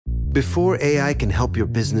Before AI can help your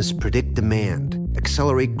business predict demand,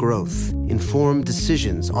 accelerate growth, inform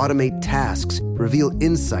decisions, automate tasks, reveal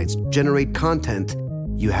insights, generate content,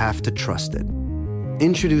 you have to trust it.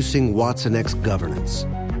 Introducing watsonx Governance,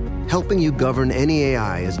 helping you govern any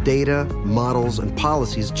AI as data, models, and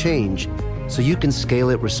policies change so you can scale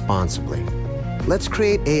it responsibly. Let's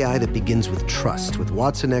create AI that begins with trust with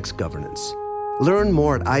watsonx Governance. Learn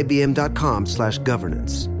more at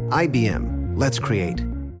ibm.com/governance. IBM, let's create.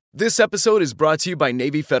 This episode is brought to you by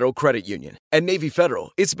Navy Federal Credit Union. At Navy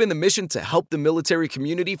Federal, it's been the mission to help the military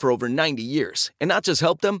community for over 90 years. And not just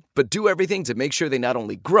help them, but do everything to make sure they not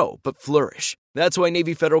only grow, but flourish. That's why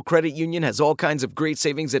Navy Federal Credit Union has all kinds of great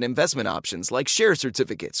savings and investment options like share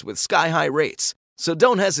certificates with sky-high rates. So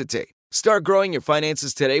don't hesitate. Start growing your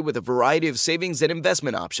finances today with a variety of savings and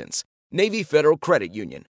investment options. Navy Federal Credit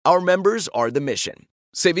Union. Our members are the mission.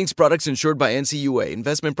 Savings products insured by NCUA.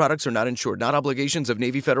 Investment products are not insured, not obligations of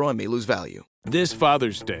Navy Federal and may lose value. This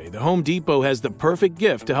Father's Day, the Home Depot has the perfect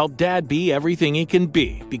gift to help Dad be everything he can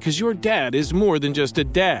be, because your dad is more than just a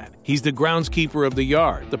dad. He's the groundskeeper of the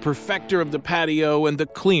yard, the perfecter of the patio, and the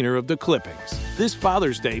cleaner of the clippings. This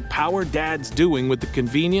Father's Day, power Dad's doing with the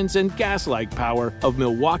convenience and gas-like power of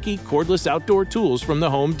Milwaukee cordless outdoor tools from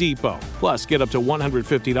the Home Depot. Plus, get up to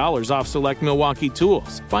 $150 off select Milwaukee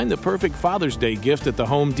tools. Find the perfect Father's Day gift at the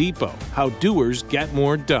Home Depot. How doers get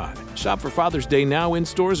more done. Shop for Father's Day now in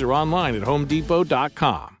stores or online at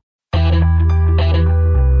homedepot.com.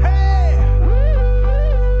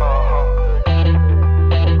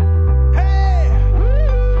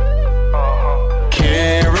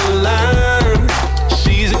 Caroline,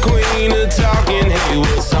 she's a queen of talking. Hey,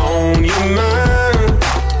 what's on your mind?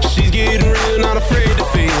 She's getting real, not afraid to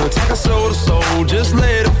feel. Talking soul to soul, just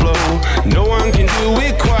let it flow. No one can do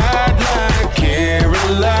it quite like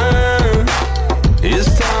Caroline.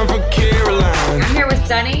 It's time for Caroline. I'm here with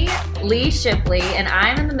Sunny Lee Shipley, and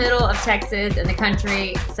I'm in the middle of Texas in the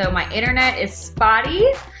country, so my internet is spotty,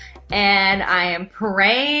 and I am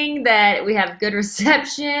praying that we have good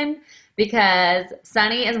reception because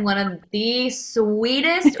Sunny is one of the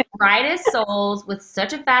sweetest, brightest souls with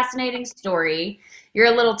such a fascinating story. You're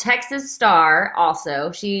a little Texas star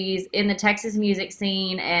also. She's in the Texas music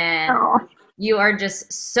scene, and you are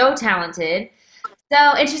just so talented.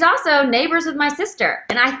 And she's also neighbors with my sister.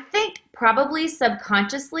 And I think probably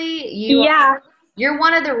subconsciously you're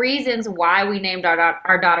one of the reasons why we named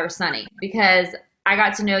our daughter Sunny, because I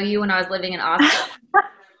got to know you when I was living in Austin.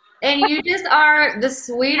 And you just are the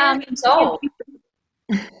sweetest soul.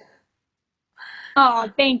 Oh,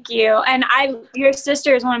 thank you. And your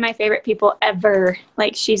sister is one of my favorite people ever.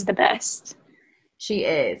 Like, she's the best. She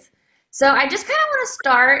is. So I just kind of want to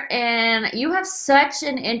start, and you have such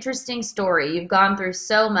an interesting story. You've gone through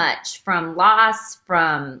so much, from loss,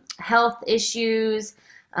 from health issues,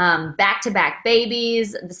 back-to-back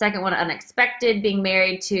babies, the second one unexpected, being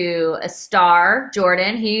married to a star,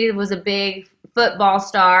 Jordan. He was a big football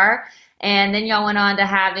star, and then y'all went on to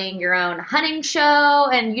having your own hunting show,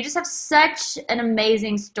 and you just have such an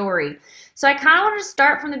amazing story. So I kind of wanted to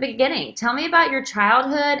start from the beginning. Tell me about your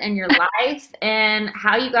childhood and your life and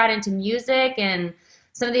how you got into music and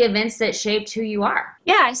some of the events that shaped who you are.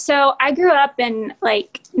 Yeah, so I grew up in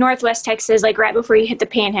like Northwest Texas, like right before you hit the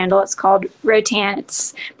Panhandle. It's called Rotan.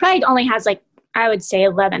 It's probably only has like, I would say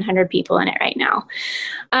 1,100 people in it right now.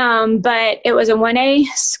 But it was a 1A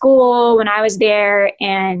school when I was there,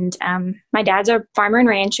 and my dad's a farmer and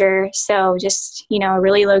rancher, so just, a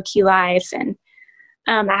really low-key life. And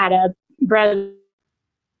I had a brother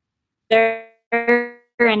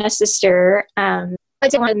and a sister.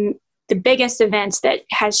 But one of the biggest events that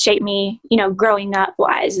has shaped me, growing up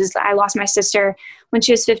wise, is I lost my sister when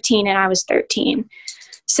she was 15 and I was 13.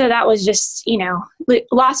 So that was just,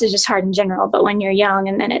 loss is just hard in general, but when you're young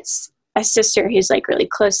and then it's a sister who's like really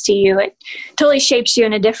close to you, it totally shapes you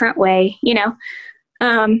in a different way,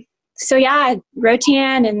 So yeah,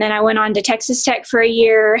 Rotan, and then I went on to Texas Tech for a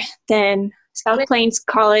year, then South Plains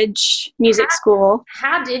College Music School.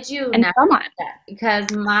 How did you know that? Because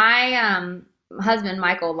my husband,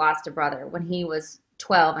 Michael, lost a brother when he was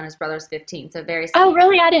 12 and his brother was 15. So very similar. Oh,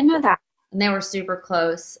 really? I didn't know that. And they were super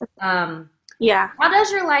close. Yeah. How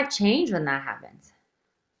does your life change when that happens?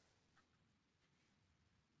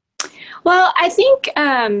 Well, I think,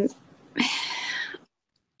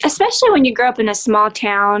 especially when you grow up in a small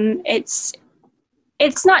town, it's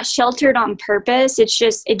not sheltered on purpose. It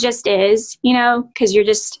just is, because you're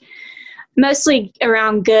just mostly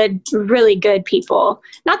around really good people.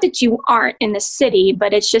 Not that you aren't in the city,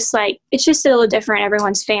 but it's just a little different.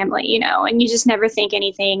 Everyone's family, and you just never think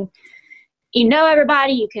anything,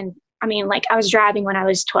 everybody. I was driving when I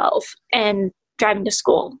was 12 and driving to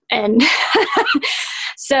school. And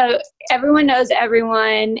so everyone knows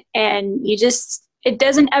everyone, and it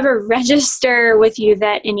doesn't ever register with you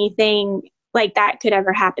that anything like that could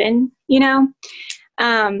ever happen, you know?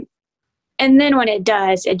 And then when it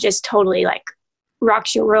does, it just totally like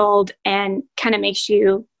rocks your world and kind of makes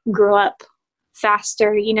you grow up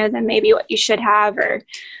faster, you know, than maybe what you should have or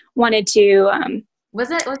wanted to. Was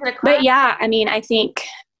it a class? But yeah, I mean, I think,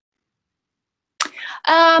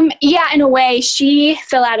 yeah, in a way, she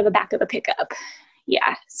fell out of the back of a pickup.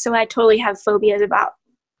 Yeah. So I totally have phobias about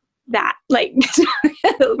that, like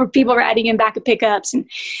people riding in back of pickups and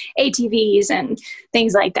ATVs and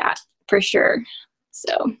things like that, for sure.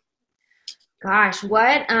 So, gosh,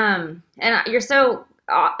 what and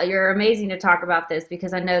you're amazing to talk about this,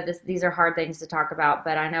 because I know these are hard things to talk about,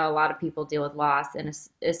 but I know a lot of people deal with loss, and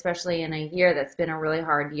especially in a year that's been a really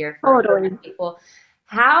hard year for people.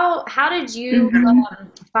 How did you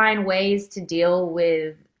find ways to deal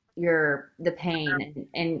with the pain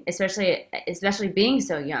and especially being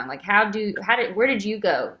so young? Like where did you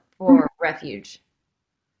go for refuge?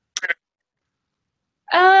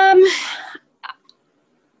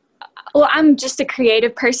 Well, I'm just a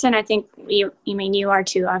creative person. I think you are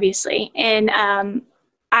too, obviously. And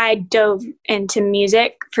I dove into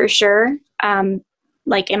music for sure.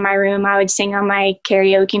 Like in my room, I would sing on my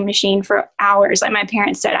karaoke machine for hours. Like my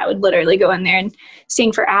parents said, I would literally go in there and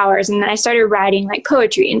sing for hours. And then I started writing like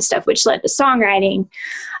poetry and stuff, which led to songwriting.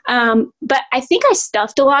 But I think I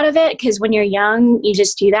stuffed a lot of it, because when you're young, you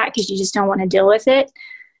just do that because you just don't want to deal with it.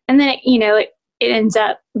 And then, it ends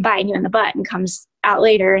up biting you in the butt and comes out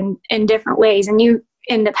later in different ways, and you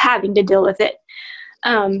end up having to deal with it.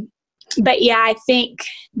 But yeah, I think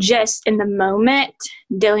just in the moment,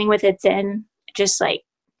 dealing with it then, just like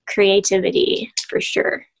creativity for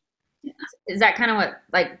sure. Yeah. Is that kind of what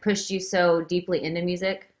like pushed you so deeply into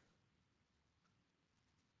music?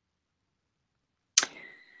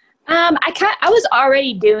 I was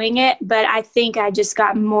already doing it, but I think I just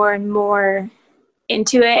got more and more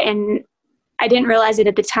into it, and I didn't realize it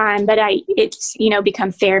at the time, but it's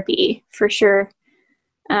become therapy for sure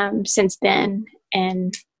since then,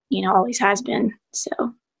 and always has been.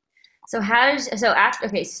 So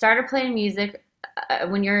after started playing music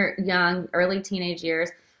when you're young, early teenage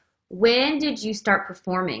years. When did you start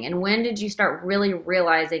performing, and when did you start really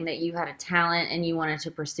realizing that you had a talent and you wanted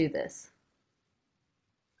to pursue this?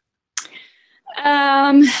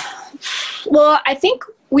 Well, I think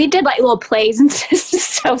we did like little plays, and this is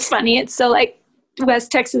so funny. It's so like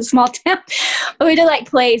West Texas, small town. But we did like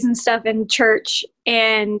plays and stuff in church,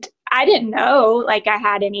 and I didn't know like I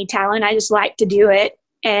had any talent. I just liked to do it.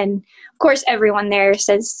 And of course, everyone there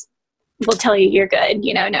will tell you you're good,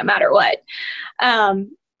 no matter what.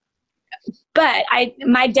 But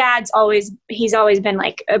my dad's he's always been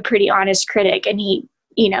like a pretty honest critic, and he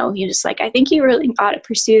just like, I think you really ought to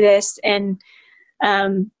pursue this and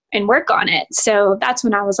work on it. So that's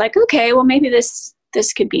when I was like, okay, well maybe this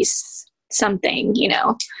could be something,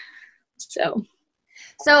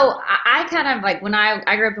 So I kind of like, when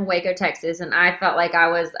I grew up in Waco, Texas, and I felt like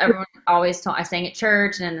everyone always told, I sang at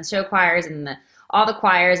church and in the show choirs and all the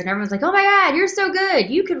choirs, and everyone's like, oh my God, you're so good.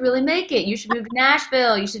 You could really make it. You should move to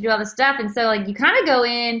Nashville. You should do all this stuff. And so like, you kind of go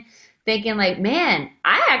in thinking like, man,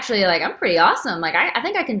 I actually like, I'm pretty awesome. Like, I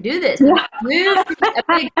think I can do this. And I moved to a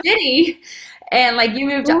big city, and like you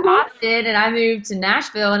moved to Austin and I moved to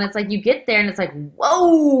Nashville, and it's like, you get there and it's like,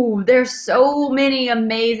 whoa, there's so many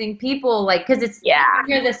amazing people. Like, cause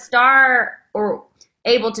you're the star or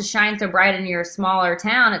able to shine so bright in your smaller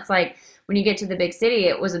town. It's like, when you get to the big city,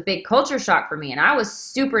 it was a big culture shock for me. And I was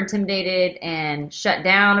super intimidated and shut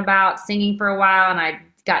down about singing for a while, and I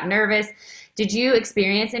got nervous. Did you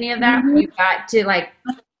experience any of that when you got to like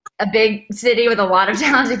a big city with a lot of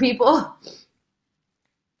talented people?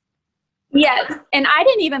 Yes. And I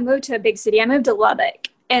didn't even move to a big city. I moved to Lubbock,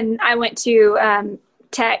 and I went to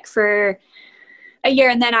Tech for a year,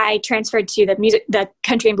 and then I transferred to the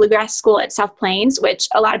country and bluegrass school at South Plains, which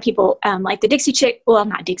a lot of people like the Dixie Chick. Well,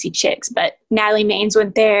 not Dixie Chicks, but Natalie Maines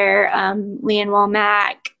went there. Leanne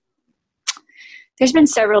Womack. There's been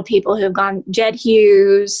several people who have gone. Jed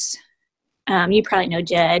Hughes. You probably know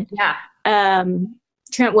Jed. Yeah.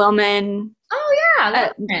 Trent Willman. Oh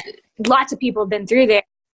yeah. Lots of people have been through there.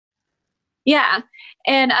 Yeah.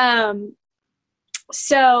 And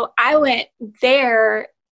so I went there,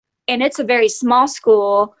 and it's a very small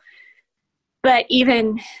school, but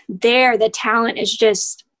even there, the talent is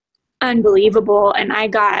just unbelievable. And I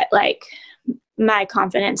got like my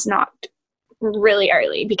confidence knocked really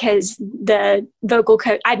early because the vocal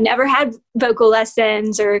coach, I'd never had vocal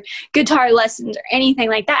lessons or guitar lessons or anything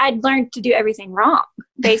like that. I'd learned to do everything wrong,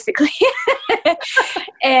 basically.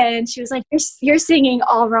 And she was like, you're singing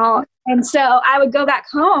all wrong. And so I would go back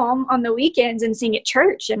home on the weekends and sing at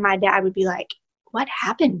church. And my dad would be like, what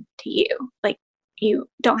happened to you? Like, you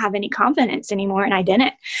don't have any confidence anymore. And I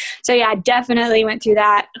didn't. So yeah, I definitely went through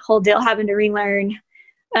that whole deal, having to relearn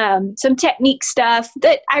some technique stuff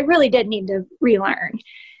that I really did need to relearn.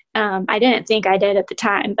 I didn't think I did at the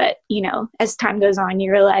time, but as time goes on,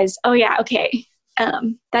 you realize, oh yeah, okay,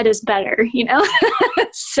 that is better,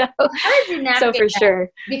 so for sure.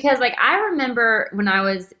 Because I remember when I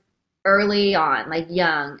was early on,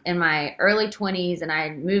 young, in my early 20s, and I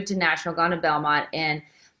had moved to Nashville, gone to Belmont, and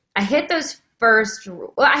I hit those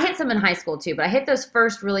I hit some in high school too, but I hit those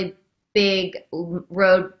first really big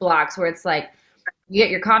roadblocks where it's you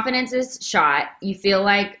get your confidence is shot. You feel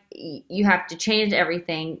like you have to change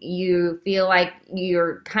everything. You feel like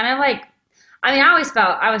you're kind of I always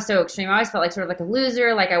felt, I was so extreme. I always felt sort of a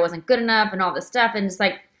loser, I wasn't good enough and all this stuff. And it's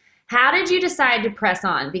how did you decide to press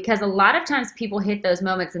on? Because a lot of times people hit those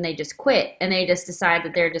moments and they just quit and they just decide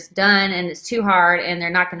that they're just done and it's too hard and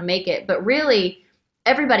they're not going to make it. But really,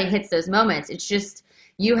 everybody hits those moments. It's just,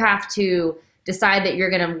 you have to decide that you're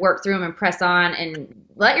going to work through them and press on and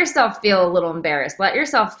let yourself feel a little embarrassed. Let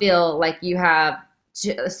yourself feel like you have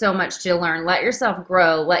so much to learn. Let yourself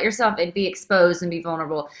grow. Let yourself be exposed and be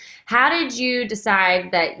vulnerable. How did you decide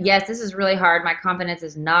that, yes, this is really hard. My confidence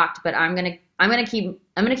is knocked, but I'm going to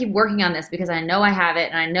keep working on this because I know I have it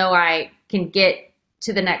and I know I can get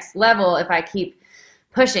to the next level if I keep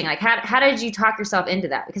pushing. How did you talk yourself into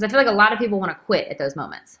that? Because I feel like a lot of people want to quit at those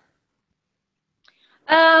moments.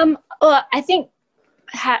 Well, I think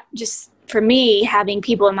just for me, having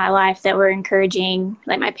people in my life that were encouraging,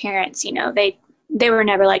 like my parents, they were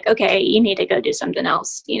never like, okay, you need to go do something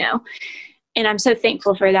else, and I'm so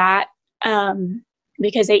thankful for that,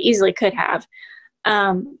 because they easily could have.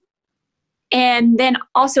 And then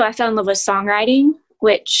also I fell in love with songwriting,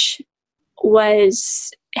 which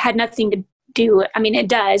had nothing to do, it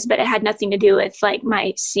does, but it had nothing to do with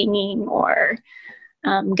my singing or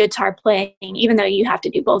guitar playing, even though you have to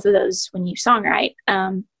do both of those when you songwrite.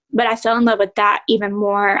 But I fell in love with that even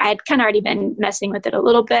more. I had kind of already been messing with it a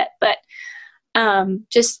little bit, but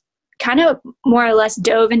just kind of more or less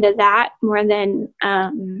dove into that more than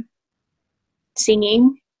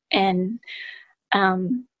singing. And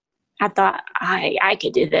I thought I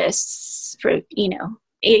could do this for,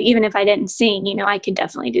 even if I didn't sing, I could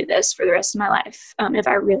definitely do this for the rest of my life if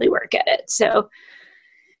I really work at it. So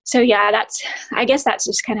yeah, I guess that's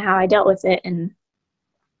just kind of how I dealt with it, and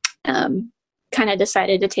kind of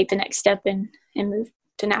decided to take the next step and move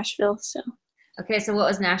to Nashville. So. Okay. So what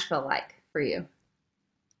was Nashville like for you?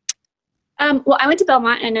 Well, I went to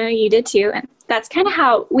Belmont. I know you did too. And that's kind of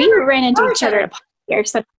how we ran into each other here.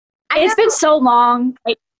 So it's been so long.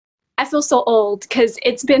 I feel so old because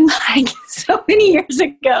it's been so many years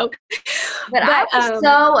ago. But I was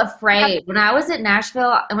so afraid when I was at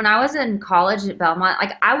Nashville, when I was in college at Belmont,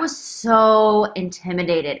 I was so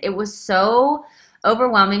intimidated. It was so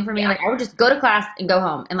overwhelming for me. I would just go to class and go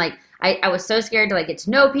home. And I was so scared to get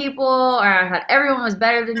to know people, or I thought everyone was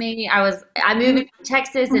better than me. I moved to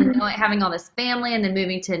Texas and having all this family and then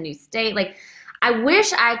moving to a new state. I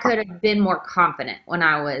wish I could have been more confident when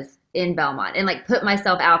I was in Belmont and put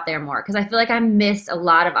myself out there more, because I feel like I missed a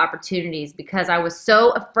lot of opportunities because I was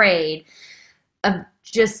so afraid of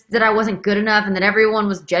just that I wasn't good enough and that everyone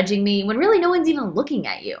was judging me when really no one's even looking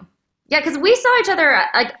at you. Yeah, because we saw each other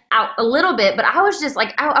out a little bit, but I was just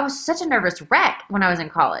I was such a nervous wreck when I was in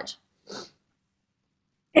college.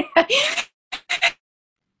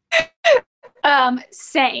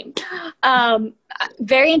 Same.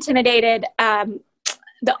 Very intimidated.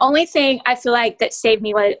 The only thing I feel like that saved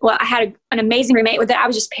me was, I had an amazing roommate that I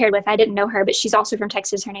was just paired with. I didn't know her, but she's also from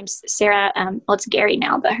Texas. Her name's Sarah. Well, it's Gary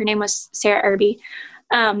now, but her name was Sarah Irby.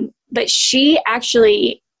 But she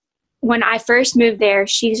actually, when I first moved there,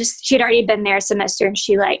 she'd already been there a semester, and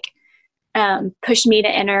she pushed me to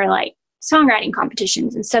enter songwriting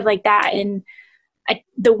competitions and stuff like that. And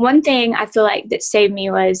the one thing I feel like that saved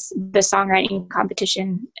me was the songwriting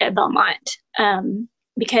competition at Belmont,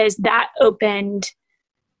 because that opened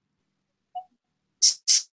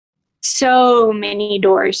so many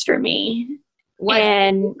doors for me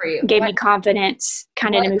and gave me confidence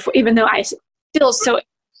kind of to move forward, even though I still so.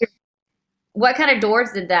 What kind of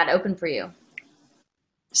doors did that open for you?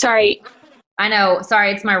 Sorry. I know.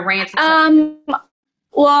 Sorry, it's my rant.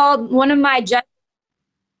 Well, one of my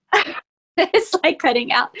it's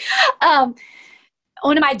cutting out.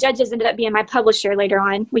 one of my judges ended up being my publisher later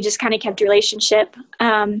on. We just kind of kept a relationship.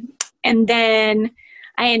 And then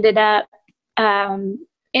I ended up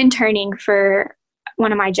interning for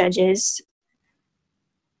one of my judges,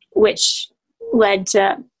 which led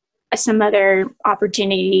to some other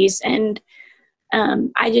opportunities. And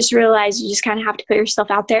I just realized you just kind of have to put yourself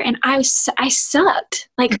out there. And I sucked.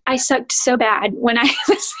 Like, I sucked so bad when I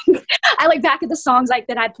listened. I look back at the songs like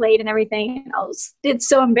that I played and everything, and it's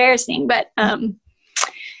so embarrassing. But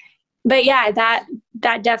yeah, that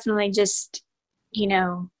definitely just,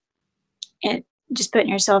 it just putting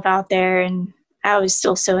yourself out there. And I was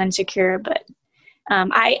still so insecure, but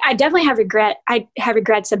I definitely have regret. I have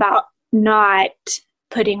regrets about not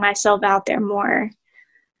putting myself out there more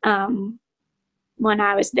when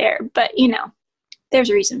I was there. But, there's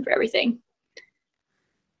a reason for everything.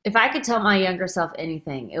 If I could tell my younger self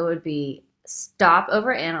anything, it would be stop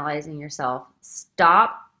overanalyzing yourself.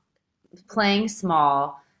 Stop playing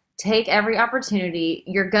small. Take every opportunity.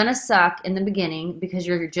 You're going to suck in the beginning because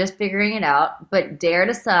you're just figuring it out, but dare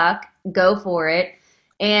to suck. Go for it.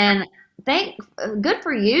 And good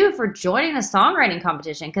for you for joining the songwriting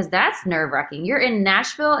competition, because that's nerve-wracking. You're in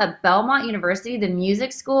Nashville at Belmont University, the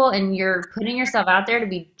music school, and you're putting yourself out there to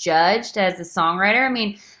be judged as a songwriter. I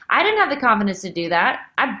mean, I didn't have the confidence to do that.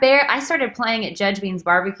 I started playing at Judge Bean's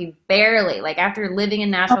Barbecue barely. Like, after living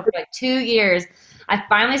in Nashville for like 2 years, I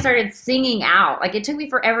finally started singing out. Like, it took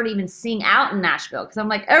me forever to even sing out in Nashville because I'm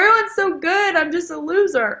like, everyone's so good. I'm just a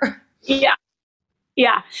loser. Yeah.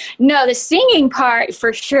 Yeah. No, the singing part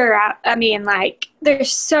for sure. I mean, like,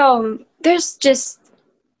 there's just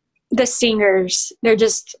the singers. They're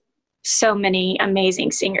just so many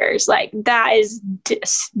amazing singers. Like, that is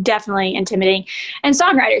definitely intimidating. And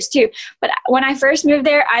songwriters too. But when I first moved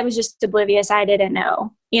there, I was just oblivious. I didn't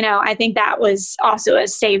know. I think that was also a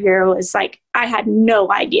savior, was like, I had no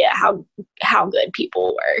idea how good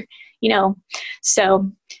people were, So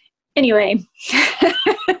anyway.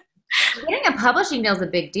 Getting a publishing deal is a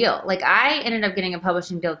big deal. Like, I ended up getting a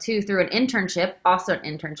publishing deal too through an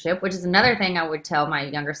internship, which is another thing I would tell my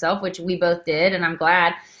younger self, which we both did, and I'm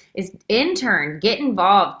glad, is intern, get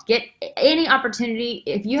involved, get any opportunity.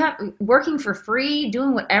 If you have working for free,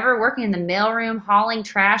 doing whatever, working in the mailroom, hauling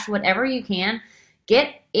trash, whatever you can,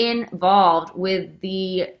 get involved with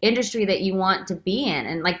the industry that you want to be in.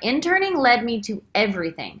 And like, interning led me to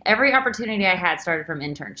everything. Every opportunity I had started from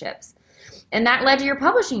internships. And that led to your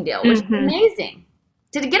publishing deal, which is amazing.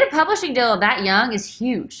 To get a publishing deal that young is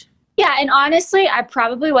huge. Yeah, and honestly, I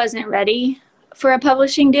probably wasn't ready for a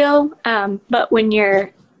publishing deal. But when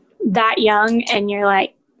you're that young and you're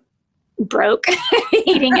like broke,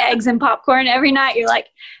 eating eggs and popcorn every night, you're like,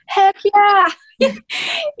 heck yeah.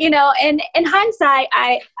 And in hindsight,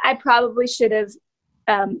 I probably should have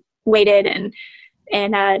waited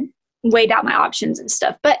and weighed out my options and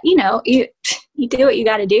stuff. But, you do what you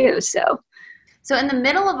got to do, So in the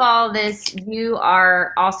middle of all this, you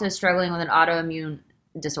are also struggling with an autoimmune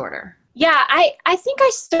disorder. Yeah, I think I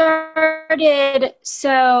started,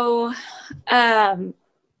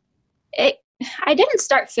 I didn't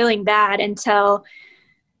start feeling bad until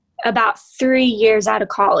about 3 years out of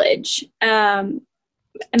college. And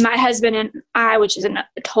my husband and I, which is a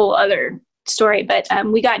whole other story, but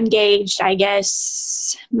we got engaged, I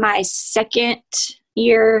guess, my second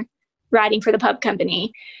year writing for the pub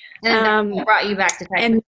company. And that brought you back to Texas.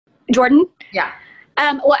 And Jordan? Yeah.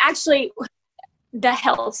 Well, actually, the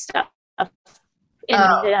health stuff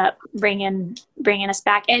ended up bringing us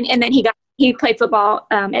back. And then he played football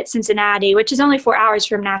at Cincinnati, which is only 4 hours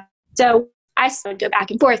from now. So I still go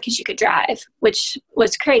back and forth because you could drive, which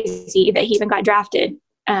was crazy that he even got drafted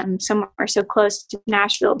somewhere so close to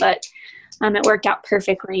Nashville. But it worked out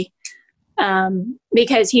perfectly.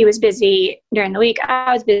 Because he was busy during the week,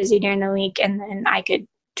 I was busy during the week, and then I could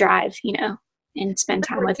drive, and spend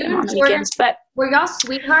time with him on the weekends. But were y'all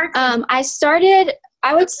sweethearts? I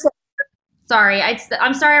would say, sorry,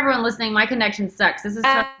 I'm sorry everyone listening, my connection sucks. This is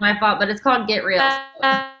my fault, but it's called Get Real.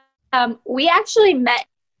 We actually met.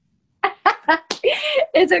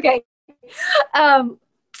 It's okay.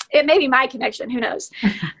 It may be my connection, who knows?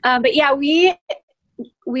 But yeah, we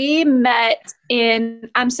met in,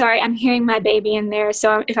 I'm sorry, I'm hearing my baby in there.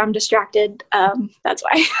 So if I'm distracted, that's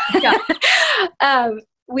why. Yeah.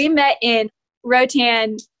 We met in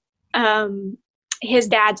Rotan. His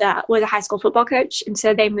dad was a high school football coach. And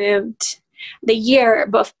so they moved the year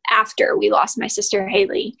after we lost my sister,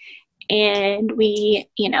 Haley. And we,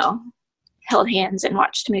 held hands and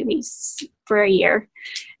watched movies for a year.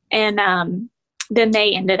 And then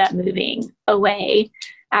they ended up moving away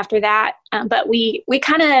after that. But we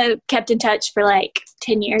kind of kept in touch for like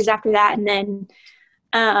 10 years after that. And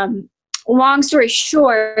then long story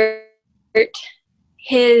short,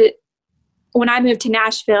 when I moved to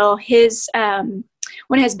Nashville,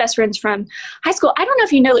 one of his best friends from high school, I don't know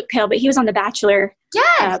if you know Luke Pale, but he was on The Bachelor.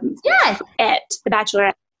 Yes. At The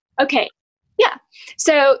Bachelorette. Okay. Yeah.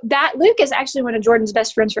 So that Luke is actually one of Jordan's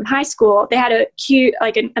best friends from high school. They had a cute,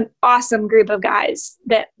 like an awesome group of guys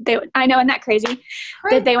that I know, isn't that crazy?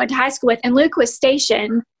 That they went to high school with. And Luke was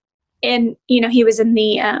stationed in, he was in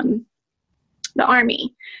the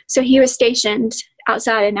Army. So he was stationed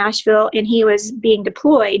outside of Nashville, and he was being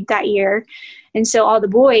deployed that year. And so all the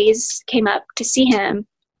boys came up to see him,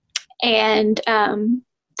 and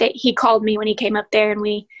he called me when he came up there, and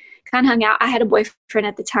we kind of hung out. I had a boyfriend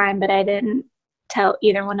at the time, but I didn't tell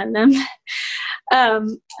either one of them.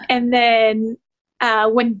 And then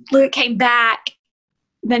when Luke came back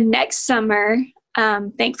the next summer,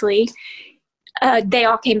 thankfully, they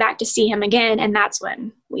all came back to see him again, and that's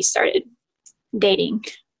when we started dating.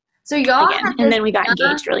 So y'all again. And then we got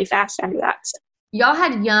engaged really fast after that. So. Y'all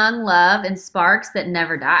had young love and sparks that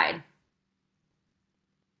never died.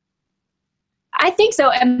 I think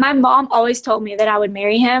so. And my mom always told me that I would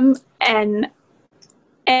marry him, and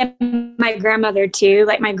my grandmother too.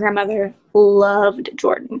 Like, my grandmother loved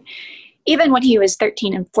Jordan, even when he was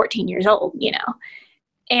 13 and 14 years old,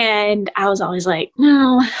 And I was always like,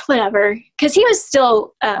 no, whatever. Cause he was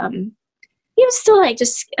still like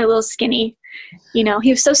just a little skinny, he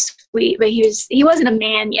was so sweet, but he wasn't a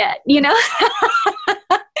man yet,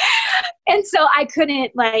 And so I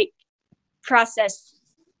couldn't like process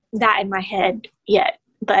that in my head yet.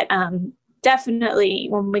 But definitely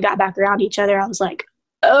when we got back around each other, I was like,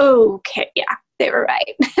 okay, yeah, they were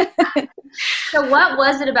right. So what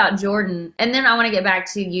was it about Jordan? And then I want to get back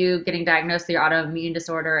to you getting diagnosed with your autoimmune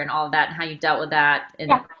disorder and all of that and how you dealt with that,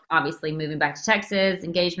 and obviously moving back to Texas,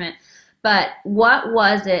 engagement. But what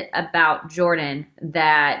was it about Jordan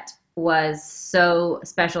that was so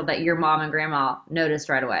special that your mom and grandma noticed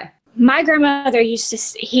right away? My grandmother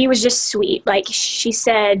he was just sweet. Like, she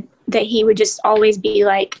said that he would just always be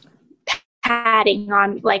like patting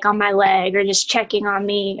on my leg or just checking on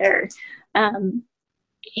me, or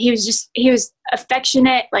he was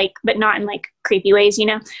affectionate, like, but not in like creepy ways,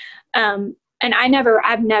 and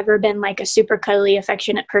I've never been like a super cuddly,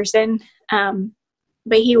 affectionate person.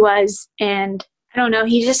 But he was, and I don't know,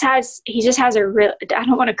 he just has a real, I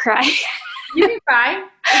don't want to cry. You can cry.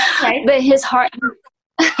 Okay. But his heart,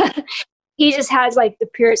 he just has like the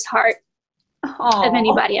purest heart of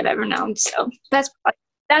anybody I've ever known. So that's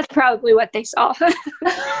probably what they saw.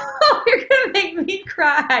 Oh, you're going to make me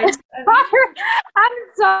cry. I'm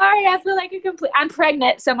sorry. I feel like I'm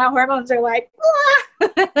pregnant, so my hormones are like,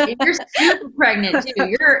 You're super pregnant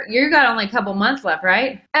too. You got only a couple months left,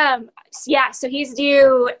 right? Yeah, so he's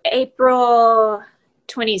due April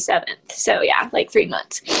 27th. So yeah, like 3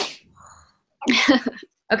 months.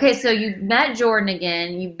 Okay, so you met Jordan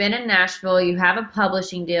again. You've been in Nashville. You have a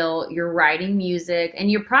publishing deal. You're writing music,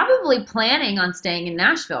 and you're probably planning on staying in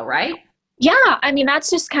Nashville, right? Yeah, I mean, that's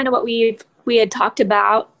just kind of what we had talked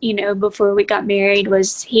about, before we got married.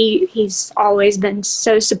 Was he's always been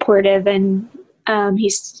so supportive, and he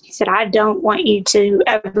said, I don't want you to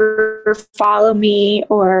ever follow me,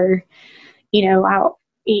 or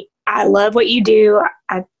I love what you do.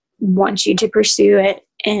 I want you to pursue it,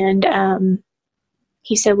 and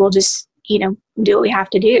he said, we'll just, do what we have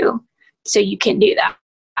to do so you can do that.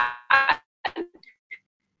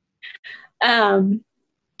 And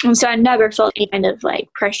so I never felt any kind of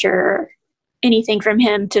like pressure or anything from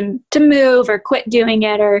him to move or quit doing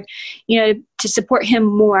it, or, to support him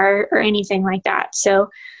more or anything like that. So,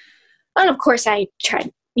 and of course I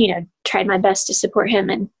tried my best to support him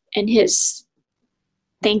and his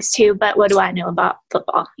things too, but what do I know about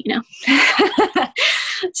football,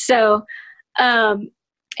 So,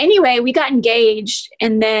 anyway, we got engaged,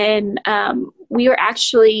 and then we were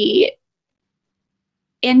actually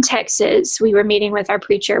in Texas. We were meeting with our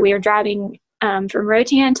preacher. We were driving from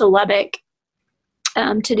Rotan to Lubbock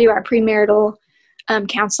to do our premarital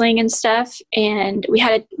counseling and stuff. And we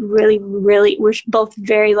had a really, really, we're both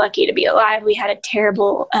very lucky to be alive. We had a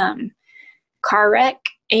terrible car wreck,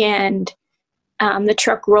 and the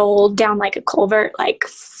truck rolled down like a culvert like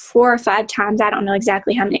 4 or 5 times. I don't know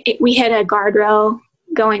exactly how many. We hit a guardrail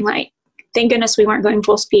going like, thank goodness we weren't going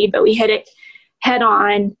full speed, but we hit it head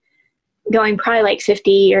on, going probably like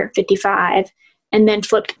 50 or 55, and then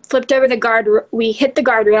flipped over the guard. We hit the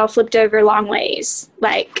guardrail, flipped over long ways,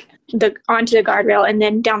 like onto the guardrail, and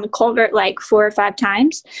then down the culvert like 4 or 5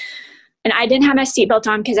 times. And I didn't have my seatbelt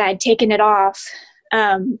on because I had taken it off.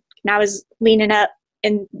 And I was leaning up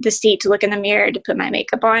in the seat to look in the mirror to put my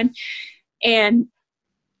makeup on. And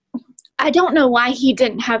I don't know why he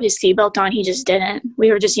didn't have his seatbelt on. He just didn't.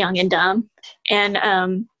 We were just young and dumb.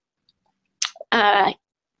 And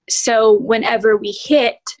so whenever we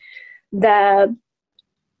hit the,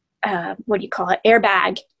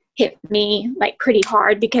 airbag hit me like pretty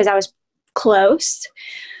hard because I was close.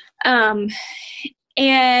 And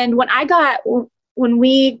when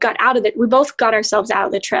we got out of it, we both got ourselves out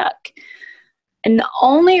of the truck. And the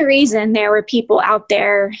only reason there were people out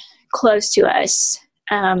there close to us,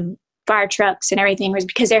 fire trucks and everything, was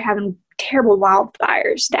because they're having terrible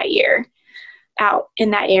wildfires that year out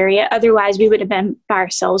in that area. Otherwise, we would have been by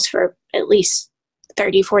ourselves for at least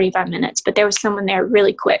 30, 45 minutes. But there was someone there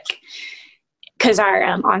really quick because our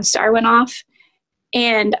OnStar went off.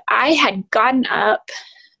 And I had gotten up,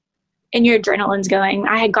 and your adrenaline's going.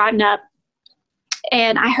 I had gotten up,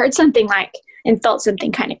 and I heard something and felt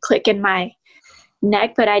something kind of click in my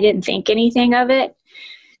neck, but I didn't think anything of it.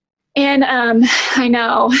 And I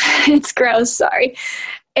know it's gross, sorry.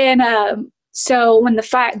 And so when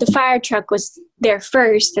the fire truck was there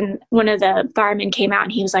first, and one of the firemen came out,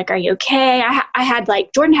 and he was like, "Are you okay?" I had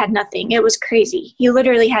Jordan had nothing. It was crazy. He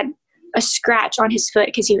literally had a scratch on his foot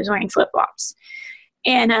because he was wearing flip-flops.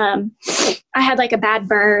 And I had a bad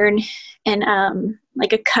burn and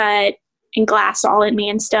a cut and glass all in me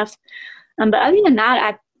and stuff. But other than that,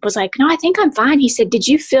 I was like, "No, I think I'm fine." He said, "Did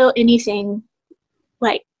you feel anything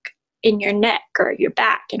in your neck or your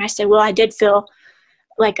back?" And I said, "Well, I did feel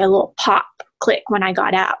like a little pop click when I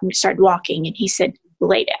got out and started walking." And he said,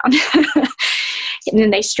 "Lay down." And then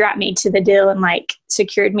they strapped me to the deal and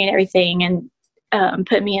secured me and everything, and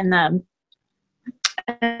put me in the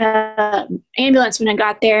ambulance when I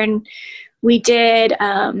got there. And we did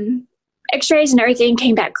x-rays and everything,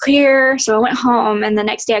 came back clear. So I went home, and the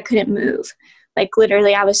next day I couldn't move.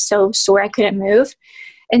 Literally, I was so sore I couldn't move.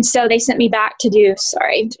 And so they sent me back to do,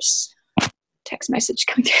 there's text message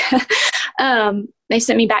coming through. They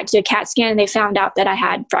sent me back to a CAT scan, and they found out that I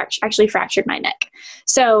had actually fractured my neck.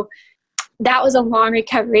 So that was a long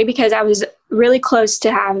recovery because I was really close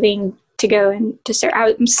to having to go into surgery.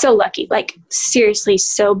 I'm so lucky, seriously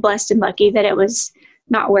so blessed and lucky that it was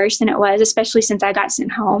not worse than it was, especially since I got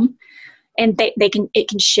sent home. And it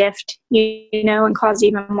can shift, and cause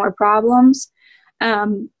even more problems.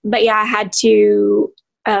 But yeah, I had to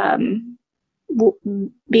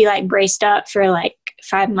be braced up for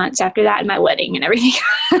 5 months after that, and my wedding and everything.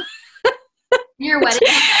 Your wedding?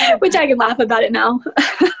 Which I can laugh about it now.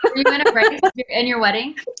 Were you in a brace in your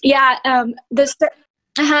wedding? Yeah.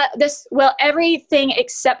 Everything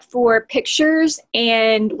except for pictures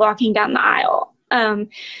and walking down the aisle.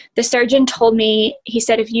 The surgeon told me, he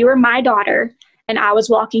said, "If you were my daughter and I was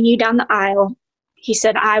walking you down the aisle," he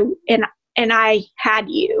said, I had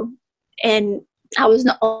you and I was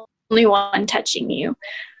the only one touching you,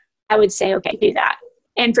 I would say, "Okay, do that."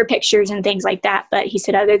 And for pictures and things like that. But he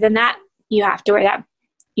said, other than that, you have to wear that.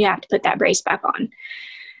 You have to put that brace back on.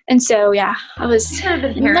 And so, yeah, I was in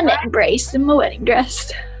the neck brace in my wedding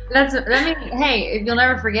dress. Hey, you'll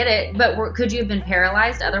never forget it. But could you have been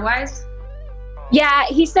paralyzed otherwise? Yeah,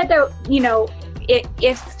 he said that,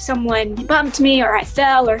 if someone bumped me or I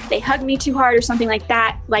fell or they hugged me too hard or something like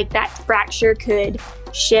that fracture could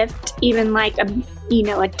shift even a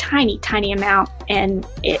tiny, tiny amount, and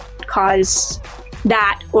it cause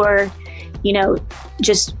that, or,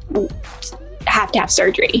 just have to have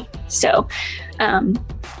surgery. So,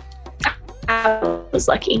 I was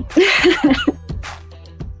lucky.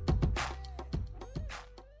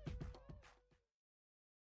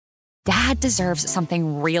 Dad deserves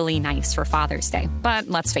something really nice for Father's Day, but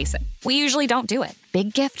let's face it, we usually don't do it.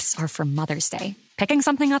 Big gifts are for Mother's Day. Picking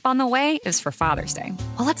something up on the way is for Father's Day.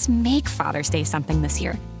 Well, let's make Father's Day something this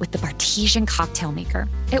year with the Bartesian Cocktail Maker.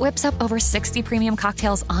 It whips up over 60 premium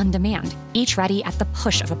cocktails on demand, each ready at the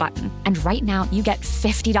push of a button. And right now, you get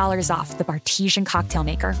 $50 off the Bartesian Cocktail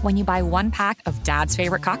Maker when you buy 1 pack of Dad's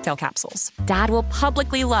favorite cocktail capsules. Dad will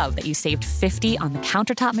publicly love that you saved $50 on the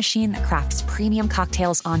countertop machine that crafts premium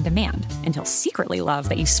cocktails on demand. And he'll secretly love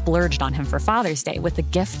that you splurged on him for Father's Day with the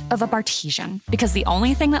gift of a Bartesian. Because the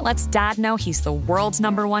only thing that lets Dad know he's the world's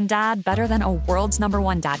 #1 dad better than a world's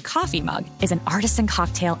 #1 dad coffee mug is an artisan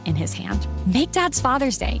cocktail in his hand. Make Dad's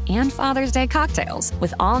Father's Day and Father's Day cocktails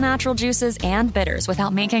with all natural juices and bitters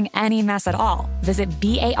without making any mess at all. Visit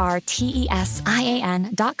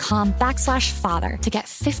BARTESIAN.com/father to get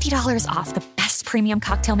 $50 off the best premium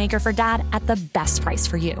cocktail maker for Dad at the best price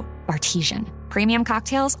for you. Bartesian. Premium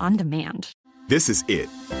cocktails on demand. This is it.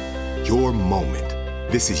 Your moment.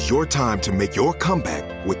 This is your time to make your comeback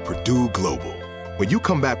with Purdue Global. When you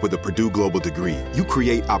come back with a Purdue Global degree, you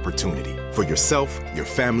create opportunity for yourself, your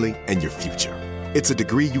family, and your future. It's a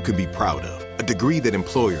degree you can be proud of, a degree that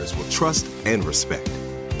employers will trust and respect.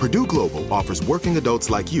 Purdue Global offers working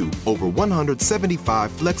adults like you over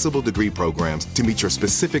 175 flexible degree programs to meet your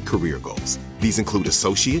specific career goals. These include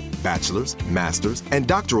associate, bachelor's, master's, and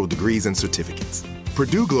doctoral degrees and certificates.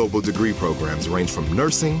 Purdue Global degree programs range from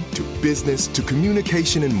nursing to business to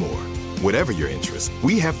communication and more. Whatever your interest,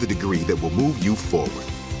 we have the degree that will move you forward.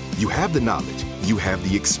 You have the knowledge, you have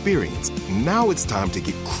the experience. Now it's time to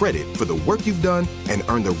get credit for the work you've done and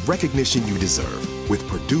earn the recognition you deserve with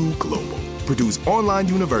Purdue Global, Purdue's online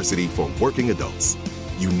university for working adults.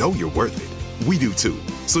 You know you're worth it. We do too.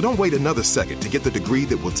 So don't wait another second to get the degree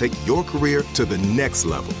that will take your career to the next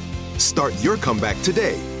level. Start your comeback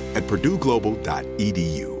today at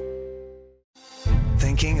purdueglobal.edu.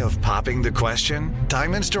 Thinking of popping the question?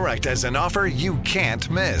 Diamonds Direct has an offer you can't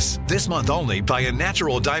miss. This month only, buy a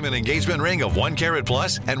natural diamond engagement ring of 1 carat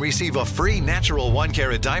plus and receive a free natural 1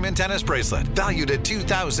 carat diamond tennis bracelet valued at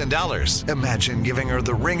 $2,000. Imagine giving her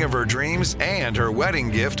the ring of her dreams and her wedding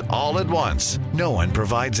gift all at once. No one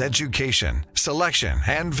provides education, selection,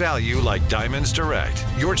 and value like Diamonds Direct.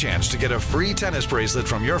 Your chance to get a free tennis bracelet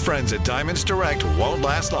from your friends at Diamonds Direct won't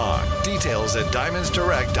last long. Details at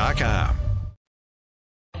diamondsdirect.com.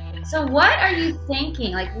 So what are you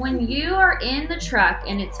thinking? Like when you are in the truck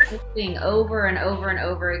and it's flipping over and over and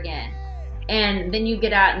over again, and then you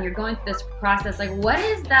get out and you're going through this process, like what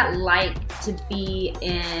is that like to be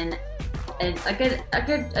in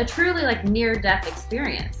a truly like near-death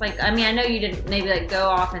experience? Like, I mean, I know you didn't maybe like go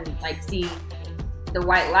off and like see the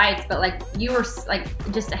white lights, but like you were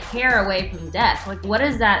like just a hair away from death. Like what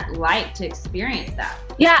is that like to experience that?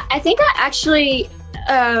 Yeah, I think I actually,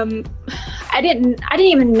 I didn't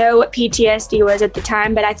even know what PTSD was at the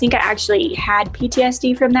time, but I think I actually had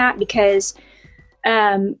PTSD from that because,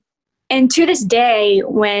 and to this day,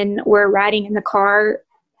 when we're riding in the car,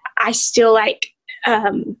 I still like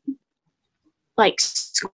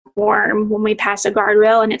squirm when we pass a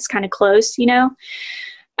guardrail and it's kind of close, you know?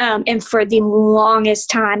 And for the longest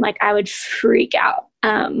time, like I would freak out,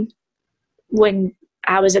 when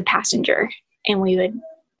I was a passenger and we would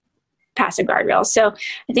pass a guardrail. So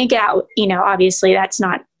I think, you know, obviously that's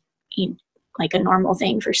not like a normal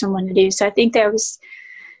thing for someone to do. So I think there was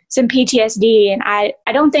some PTSD, and I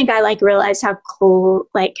don't think I like realized how cool,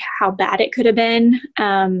 like how bad it could have been.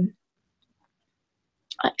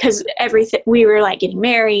 Cause everything, we were like getting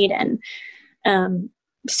married and,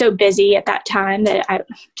 so busy at that time that I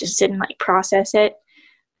just didn't like process it.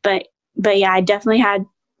 But yeah, I definitely had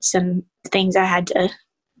some things I had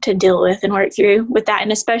to deal with and work through with that.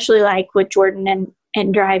 And especially like with Jordan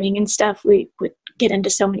and driving and stuff, we would get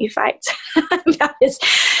into so many fights about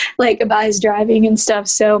his driving and stuff.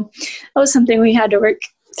 So that was something we had to work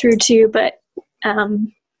through too. But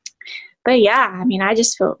yeah, I mean, I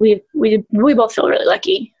just feel we both feel really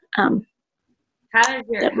lucky. How did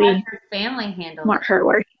your family handle it? Her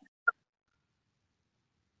work.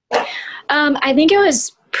 I think it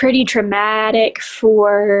was pretty traumatic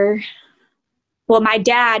my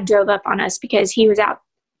dad drove up on us because he was out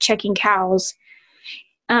checking cows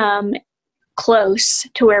close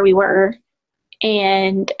to where we were.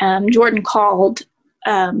 And Jordan called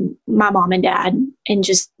my mom and dad and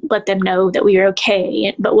just let them know that we were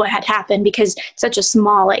okay, but what had happened, because it's such a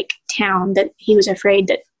small like town that he was afraid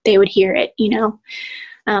that they would hear it, you know,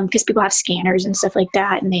 because people have scanners and stuff like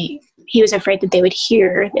that. And he was afraid that they would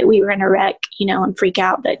hear that we were in a wreck, you know, and freak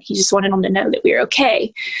out, but he just wanted them to know that we were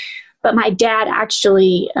okay. But my dad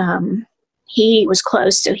actually, he was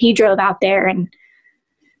close. So he drove out there and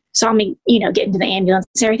saw me, you know, get into the ambulance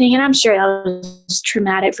and everything. And I'm sure that was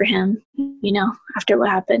traumatic for him, you know, after what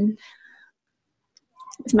happened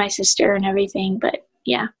with my sister and everything. But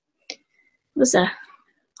yeah, it was a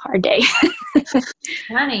hard day.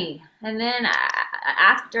 Funny. And then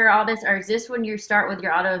after all this, or is this when you start with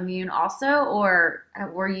your autoimmune also, or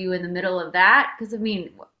were you in the middle of that? Because I mean,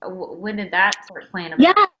 when did that start playing?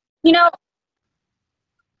 Yeah, you know,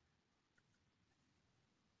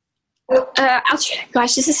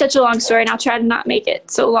 gosh, this is such a long story, and I'll try to not make it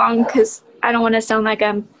so long because I don't want to sound like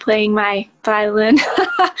I'm playing my violin.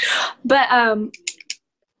 But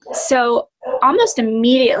so almost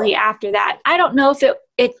immediately after that, I don't know if it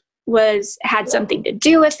had something to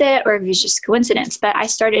do with it or if it was just coincidence, but I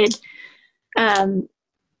started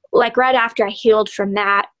like right after I healed from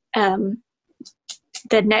that,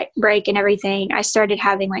 the neck break and everything, I started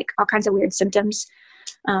having like all kinds of weird symptoms.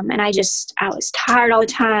 And I was tired all the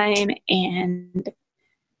time, and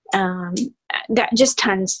that just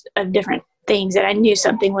tons of different things that I knew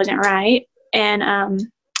something wasn't right. And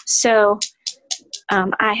so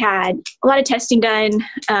I had a lot of testing done.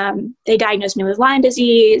 They diagnosed me with Lyme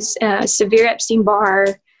disease, severe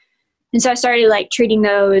Epstein-Barr, And so I started like treating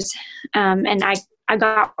those. And I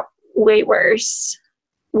got way worse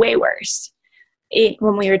when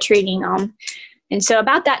we were treating them. And so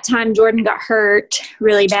about that time, Jordan got hurt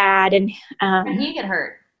really bad. And how did he get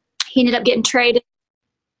hurt? He ended up getting traded.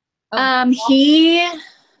 He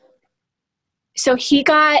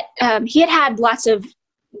had lots of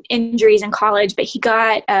injuries in college, but he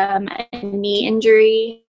got a knee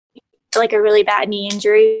injury, like a really bad knee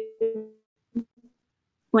injury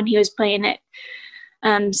when he was playing at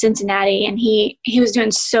Cincinnati, and he was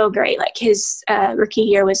doing so great. Like his rookie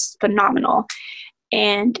year was phenomenal,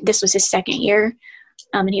 and this was his second year,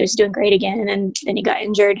 and he was doing great again. And then he got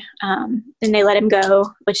injured, and they let him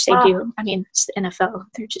go, which they do. I mean, it's the NFL;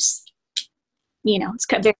 they're just, it's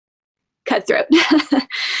very cutthroat.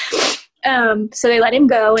 So they let him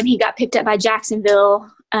go, and he got picked up by Jacksonville,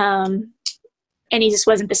 and he just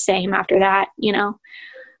wasn't the same after that,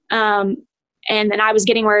 And then I was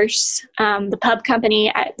getting worse. The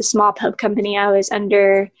small pub company I was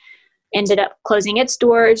under ended up closing its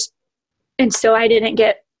doors. And so I didn't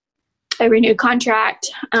get a renewed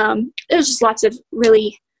contract. There's just lots of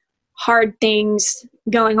really hard things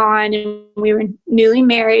going on. And we were newly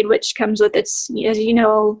married, which comes with its,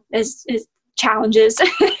 as challenges.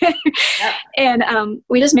 Yep. And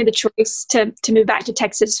we just made the choice to move back to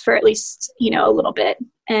Texas for at least, a little bit.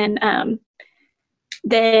 And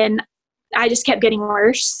then I just kept getting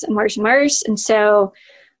worse and worse and worse. And so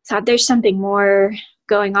I thought there's something more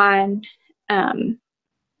going on.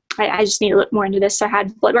 I just need to look more into this. So I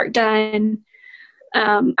had blood work done.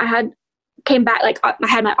 I had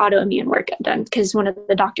my autoimmune work done because one of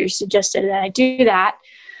the doctors suggested that I do that.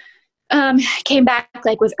 Came back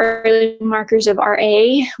like with early markers of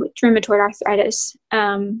RA, with rheumatoid arthritis,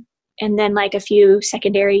 and then like a few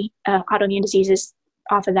secondary autoimmune diseases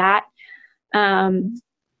off of that.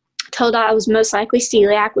 Told I was most likely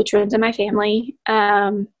celiac, which runs in my family.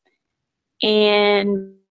 And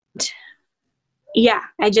yeah,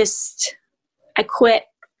 I quit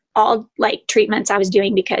all like treatments I was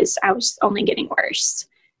doing because I was only getting worse.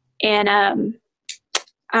 And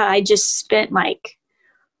I just spent like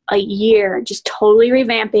a year just totally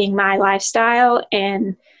revamping my lifestyle.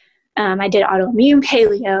 And I did autoimmune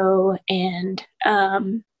paleo and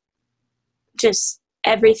just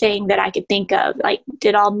everything that I could think of, like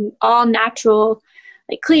did all natural,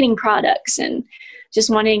 like cleaning products and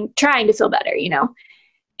just trying to feel better,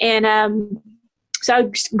 And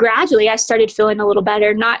so gradually I started feeling a little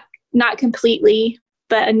better, not completely,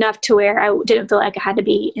 but enough to where I didn't feel like I had to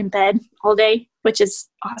be in bed all day, which is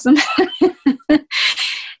awesome.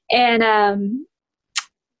 And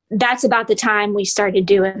that's about the time we started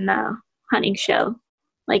doing the hunting show,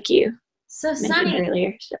 like you mentioned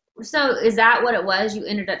earlier. So is that what it was? You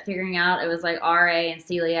ended up figuring out it was like RA and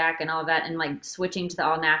celiac and all that, and like switching to the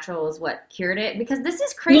all natural is what cured it? Because this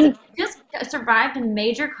is crazy. You just survived a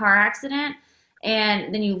major car accident,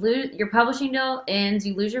 and then you lose your publishing deal ends.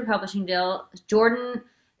 You lose your publishing deal. Jordan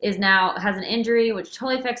has an injury which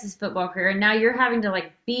totally affects his football career, and now you're having to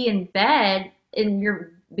like be in bed in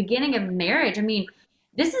your beginning of marriage. I mean,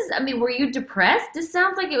 were you depressed? This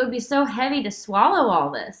sounds like it would be so heavy to swallow all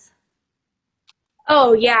this.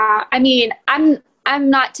 Oh yeah. I mean, I'm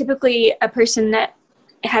not typically a person that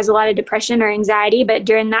has a lot of depression or anxiety, but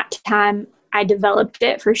during that time I developed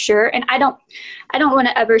it for sure. And I don't want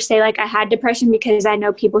to ever say like I had depression, because I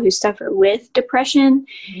know people who suffer with depression,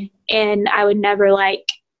 and I would never like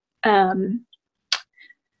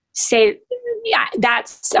say, yeah,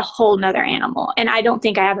 that's a whole nother animal. And I don't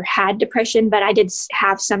think I ever had depression, but I did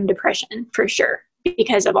have some depression for sure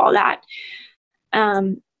because of all that.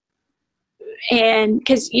 And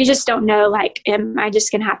because you just don't know, like, am I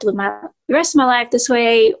just going to have to live the rest of my life this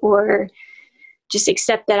way, or just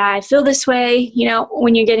accept that I feel this way?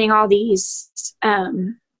 When you're getting all these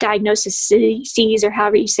diagnoses, or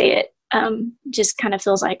however you say it, just kind of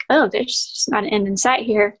feels like, oh, there's just not an end in sight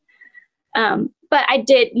here. But I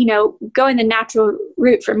did, going the natural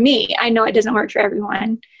route for me. I know it doesn't work for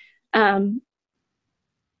everyone.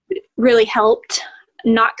 Really helped,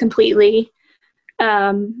 not completely.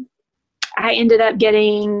 I ended up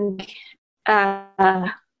getting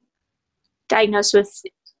diagnosed with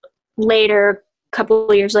a couple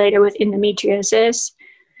of years later with endometriosis,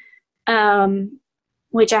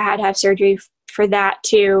 which I had to have surgery for that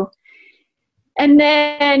too. And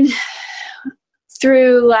then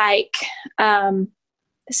through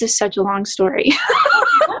this is such a long story.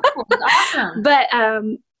 That's awesome. But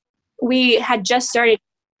we had just started.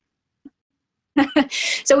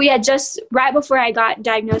 So we had right before I got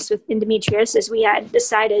diagnosed with endometriosis, we had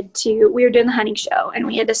decided we were doing the hunting show, and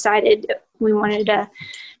we had decided we wanted to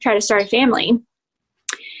try to start a family.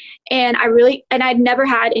 And I'd never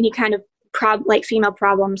had any kind of female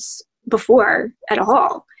problems before at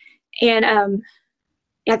all. And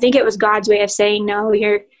I think it was God's way of saying, no,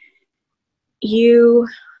 your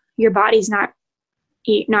body's not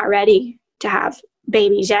ready to have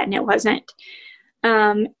babies yet. And it wasn't.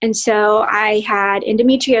 And so I had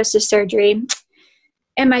endometriosis surgery,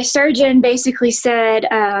 and my surgeon basically said,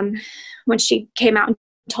 when she came out and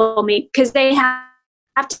told me, because they have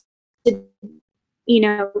to,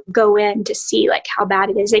 go in to see like how bad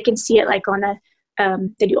it is. They can see it like on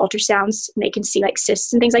they do ultrasounds, and they can see like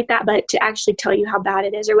cysts and things like that. But to actually tell you how bad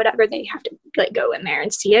it is or whatever, they have to like go in there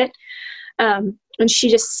and see it. And she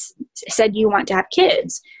just said, "You want to have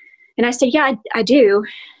kids?" And I said, "Yeah, I do."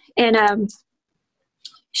 And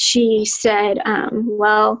she said,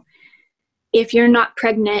 "Well, if you're not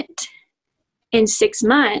pregnant in 6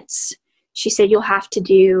 months," she said, "you'll have to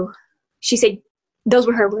do," she said, those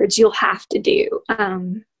were her words, "you'll have to do,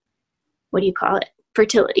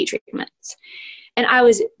 fertility treatments." And I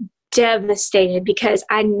was devastated because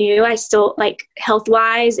I knew I still, like,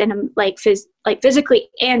 health-wise and like physically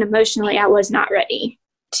and emotionally, I was not ready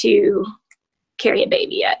to carry a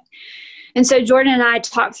baby yet. And so Jordan and I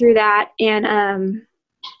talked through that, and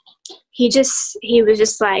he was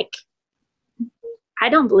just like,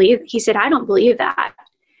 he said, "I don't believe that.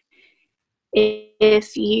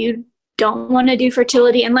 If you don't want to do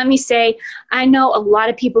fertility," and let me say, I know a lot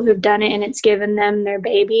of people who've done it and it's given them their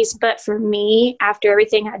babies, but for me, after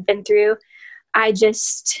everything I'd been through, I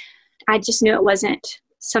just knew it wasn't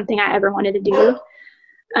something I ever wanted to do.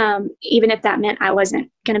 Even if that meant I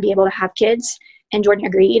wasn't going to be able to have kids. And Jordan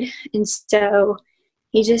agreed. And so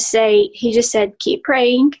he just said, "Keep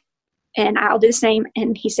praying and I'll do the same."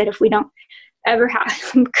 And he said, "If we don't ever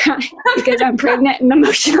have," I'm crying because I'm pregnant and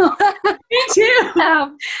emotional. Me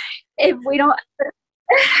too. If we don't,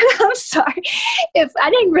 I'm sorry. If I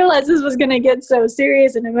didn't realize this was going to get so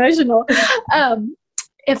serious and emotional.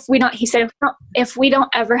 He said, if we don't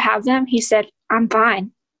ever have them, he said, "I'm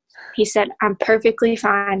fine." He said, "I'm perfectly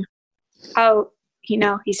fine.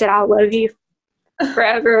 He said, "I'll love you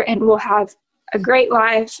forever and we'll have a great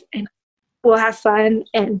life and we'll have fun."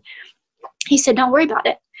 And he said, "Don't worry about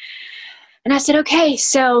it." And I said, "Okay."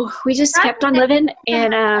 So we just kept on living,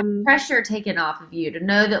 and pressure taken off of you to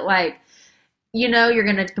know that, like, you're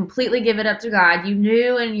going to completely give it up to God. You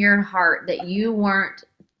knew in your heart that you weren't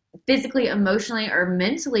physically, emotionally, or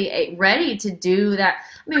mentally ready to do that.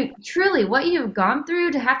 I mean, truly, what you've gone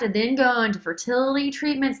through to have to then go into fertility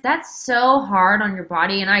treatments, that's so hard on your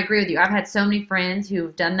body. And I agree with you. I've had so many friends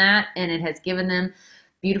who've done that, and it has given them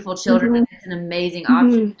beautiful children. Mm-hmm. It's an amazing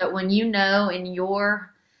option. Mm-hmm. But when you know in your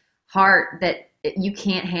heart that you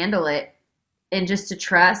can't handle it, and just to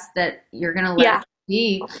trust that you're going to let it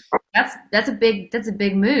be, that's a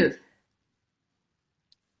big move.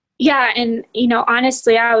 Yeah. And,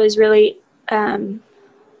 honestly, I was really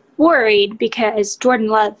worried because Jordan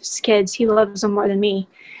loves kids. He loves them more than me.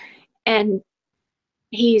 And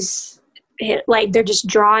they're just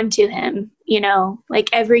drawn to him, like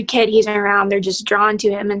every kid he's around, they're just drawn to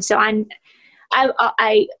him. And so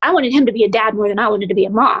I wanted him to be a dad more than I wanted to be a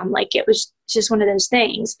mom. Like, it was just one of those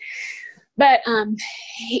things. But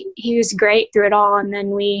he was great through it all. And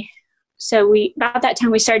then about that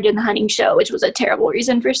time we started doing the hunting show, which was a terrible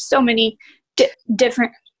reason for so many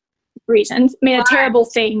different reasons. I mean, a terrible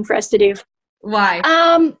thing for us to do. Why?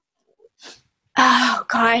 Oh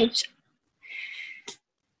gosh.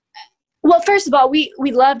 Well, first of all, we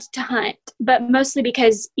loved to hunt, but mostly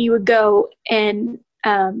because you would go and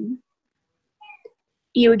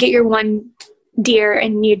you would get your one deer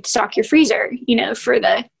and you'd stock your freezer, for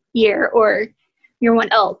the year, or your one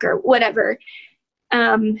elk or whatever.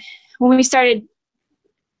 When we started,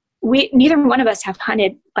 neither one of us have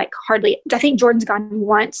hunted, like, hardly. I think Jordan's gone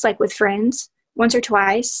once, like, with friends, once or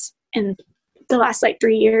twice in the last,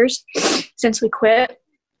 3 years since we quit.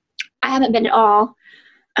 I haven't been at all.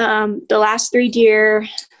 The last 3 deer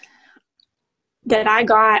that I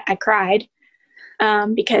got, I cried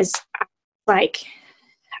because, I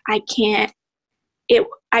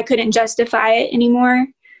couldn't justify it anymore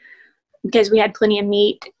because we had plenty of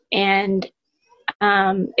meat, and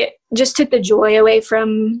it just took the joy away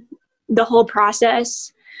from the whole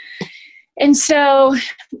process. And so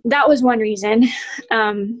that was one reason.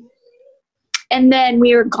 And then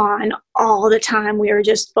we were gone all the time. We were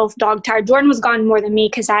just both dog tired. Jordan was gone more than me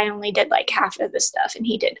because I only did half of the stuff and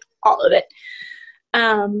he did all of it.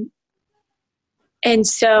 And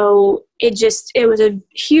so it was a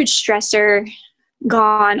huge stressor,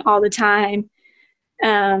 gone all the time.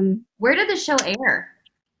 Where did the show air?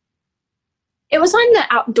 It was on the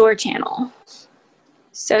Outdoor Channel.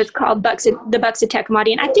 So it's called the Bucks of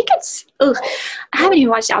Tecumseh. And I think I haven't even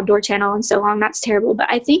watched Outdoor Channel in so long. That's terrible. But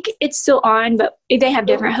I think it's still on, but they have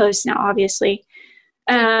different hosts now, obviously.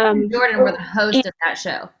 Jordan were the host of that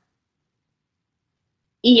show.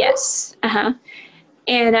 Yes. Uh-huh.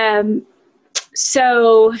 And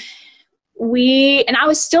so I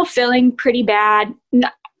was still feeling pretty bad.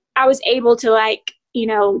 I was able to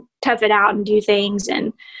tough it out and do things.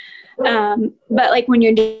 And, but like when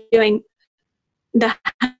you're doing the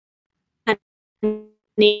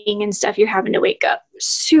hunting and stuff, you're having to wake up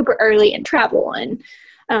super early and travel. And,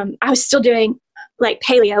 I was still doing like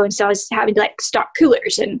paleo. And so I was having to stock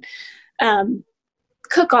coolers and,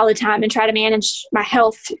 cook all the time and try to manage my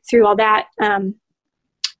health through all that.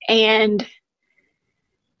 And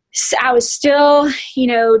so I was still,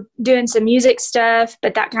 doing some music stuff,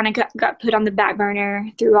 but that kind of got put on the back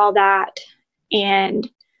burner through all that. And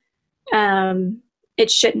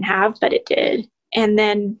it shouldn't have, but it did. And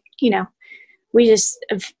then,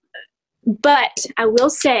 but I will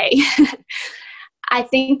say, I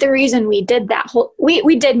think the reason we did that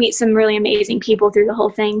we did meet some really amazing people through the whole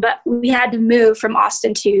thing, but we had to move from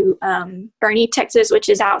Austin to Boerne, Texas, which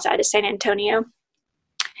is outside of San Antonio.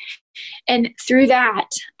 And through that,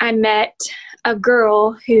 I met a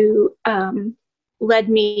girl who led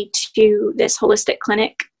me to this holistic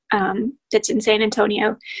clinic that's in San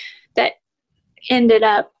Antonio that ended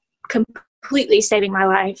up completely saving my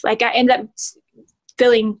life. Like I ended up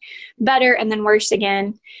feeling better and then worse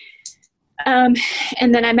again. And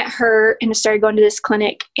then I met her and I started going to this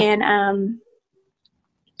clinic. And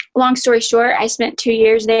long story short, I spent 2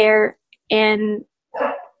 years there and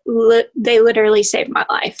they literally saved my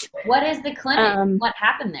life. What is the clinic? What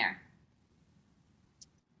happened there?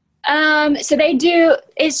 So they do,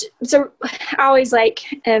 I always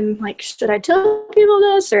should I tell people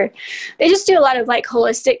this? Or they just do a lot of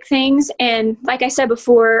holistic things. And like I said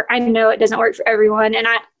before, I know it doesn't work for everyone. And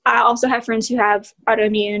I also have friends who have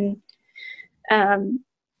autoimmune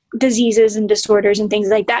diseases and disorders and things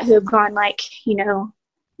like that who have gone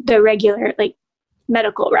the regular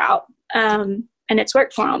medical route. And it's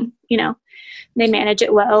worked for them, they manage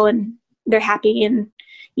it well and they're happy and,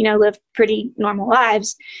 live pretty normal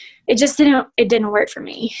lives. It just didn't work for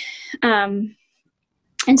me. And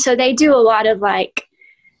so they do a lot of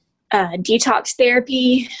detox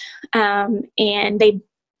therapy. And they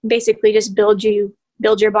basically just build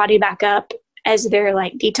your body back up as they're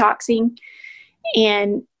detoxing.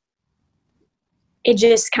 And it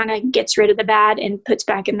just kind of gets rid of the bad and puts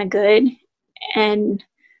back in the good. And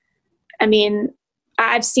I mean,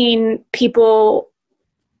 I've seen people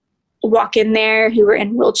walk in there who were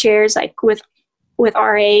in wheelchairs, with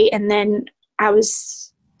RA. And then I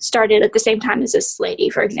was started at the same time as this lady,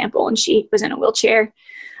 for example, and she was in a wheelchair.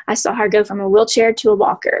 I saw her go from a wheelchair to a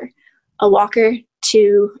walker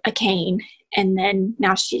to a cane. And then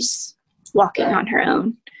now she's walking on her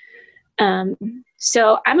own.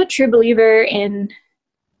 So I'm a true believer in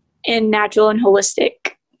natural and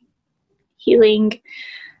holistic healing,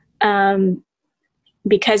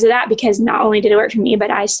 because of that, because not only did it work for me, but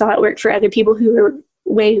I saw it work for other people who were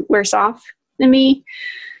way worse off than me.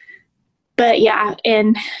 But yeah.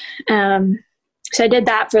 And, so I did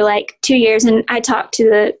that for 2 years, and I talked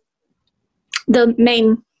to the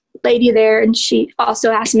main lady there, and she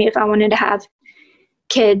also asked me if I wanted to have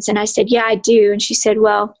kids. And I said, yeah, I do. And she said,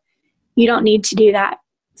 well, you don't need to do that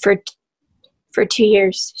for 2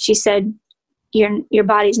 years. She said, your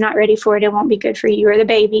body's not ready for it. It won't be good for you or the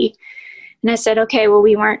baby. And I said, okay, well,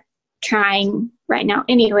 we weren't trying right now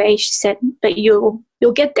anyway. She said, but you'll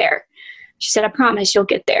get there. She said, I promise you'll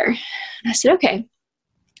get there. And I said, okay,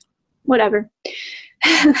 whatever.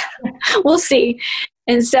 We'll see.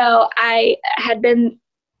 And so I had been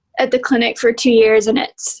at the clinic for 2 years, and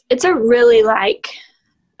it's a really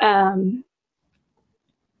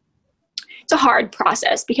it's a hard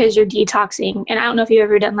process because you're detoxing. And I don't know if you've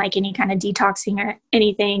ever done any kind of detoxing or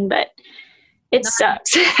anything, but it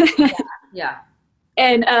sucks. Yeah.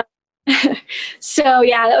 And so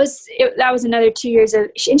yeah, that was another 2 years of,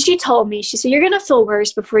 and she told me, she said, you're going to feel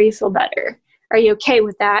worse before you feel better. Are you okay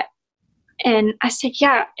with that? And I said,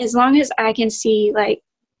 yeah, as long as I can see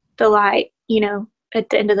the light, at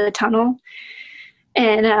the end of the tunnel.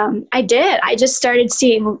 And I did. I just started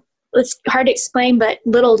seeing, it's hard to explain, but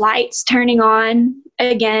little lights turning on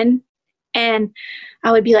again. And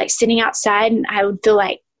I would be sitting outside, and I would feel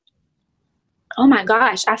oh my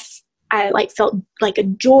gosh, I felt a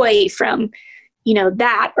joy from,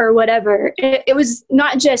 that or whatever. It was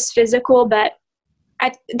not just physical, but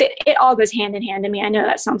it all goes hand in hand to me. I know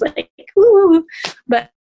that sounds woo,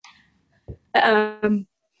 but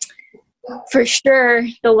for sure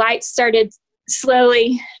the lights started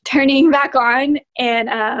slowly turning back on.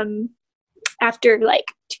 And after like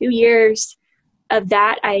 2 years of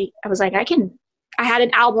that, I was like, I had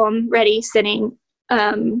an album ready sitting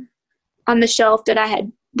on the shelf that I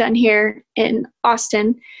had done here in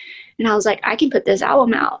Austin. And I was like, I can put this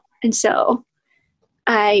album out. And so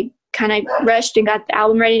I kind of rushed and got the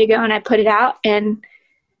album ready to go, and I put it out. And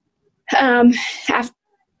after,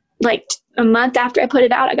 like a month after I put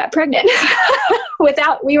it out, I got pregnant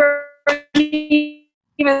we were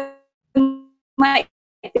even like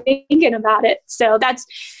thinking about it. So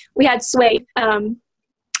we had Sway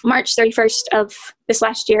March 31st of this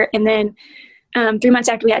last year. And then 3 months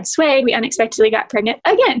after we had Sway, we unexpectedly got pregnant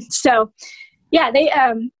again. So yeah, they,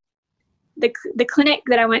 the clinic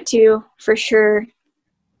that I went to for sure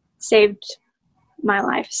saved my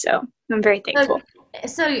life. So I'm very thankful.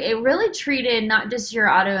 So it really treated not just your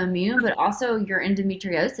autoimmune, but also your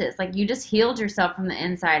endometriosis. Like, you just healed yourself from the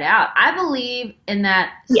inside out. I believe in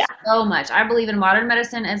that so much. I believe in modern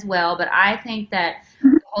medicine as well, but I think that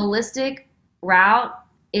the holistic route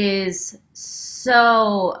is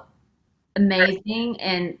so amazing.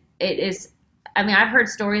 And it is, I mean, I've heard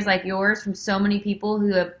stories like yours from so many people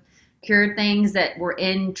who have cured things that were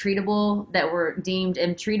intreatable, that were deemed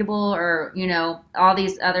untreatable, or, you know, all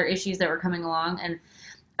these other issues that were coming along. And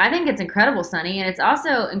I think it's incredible, Sunny. And it's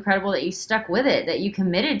also incredible that you stuck with it, that you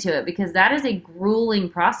committed to it, because that is a grueling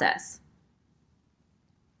process.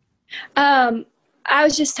 I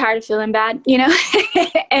was just tired of feeling bad, you know,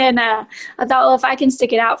 and I thought, well, if I can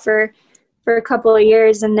stick it out for a couple of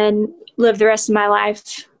years and then live the rest of my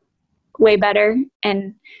life way better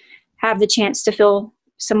and have the chance to feel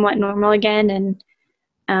somewhat normal again, and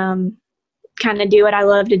kind of do what I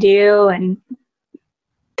love to do, and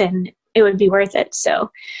then it would be worth it.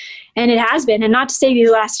 So, and it has been. And not to say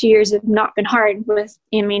these last few years have not been hard with,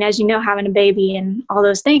 I mean, as you know, having a baby and all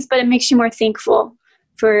those things, but it makes you more thankful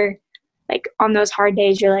for, like, on those hard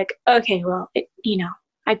days, you're like, okay, well, you know,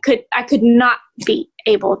 I could not be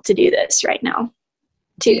able to do this right now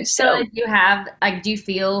too. So you have, like, do you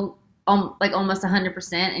feel like almost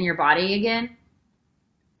 100% in your body again?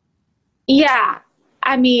 Yeah,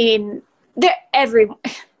 I mean,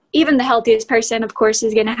 even the healthiest person, of course,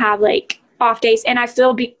 is going to have like off days. And I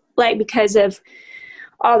feel because of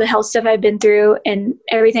all the health stuff I've been through and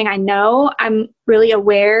everything I know, I'm really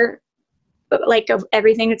aware like of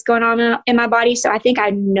everything that's going on in my body. So I think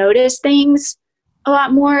I notice things a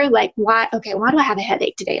lot more, like, why do I have a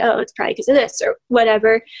headache today? Oh, it's probably because of this or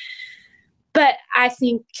whatever. But I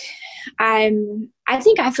think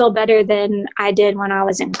I feel better than I did when I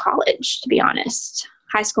was in college, to be honest,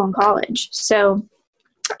 high school and college. So,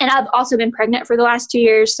 and I've also been pregnant for the last 2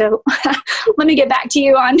 years. So let me get back to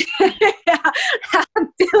you on how I'm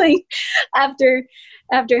feeling after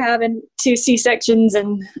having 2 C-sections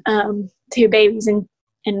and 2 babies in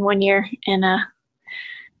 1 year. And,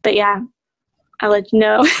 but yeah, I'll let you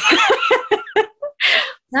know.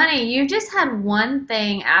 Sunny, you just had one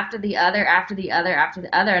thing after the other, after the other, after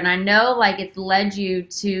the other. And I know, like, it's led you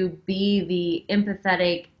to be the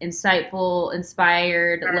empathetic, insightful,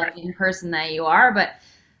 inspired, loving person that you are. But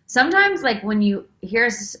sometimes, like, when you hear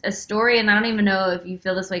a story, and I don't even know if you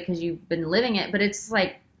feel this way because you've been living it, but it's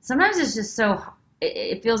like, sometimes it's just so,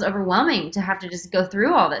 it feels overwhelming to have to just go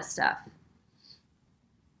through all this stuff.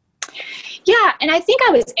 Yeah. And I think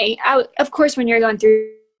of course, when you're going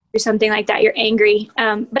through something like that, you're angry.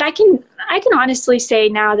 But I can honestly say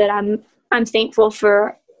now that I'm thankful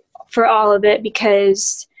for all of it,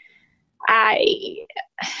 because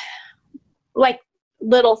like,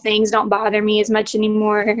 little things don't bother me as much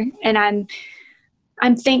anymore. And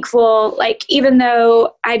I'm thankful, like, even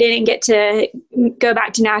though I didn't get to go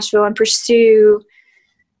back to Nashville and pursue,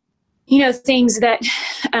 you know, things that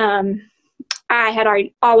I had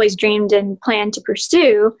always dreamed and planned to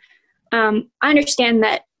pursue, I understand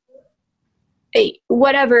that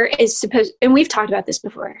whatever is supposed, and we've talked about this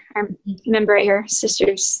before, I remember right here,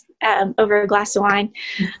 sisters, over a glass of wine,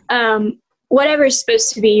 whatever is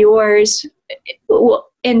supposed to be yours will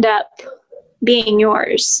end up being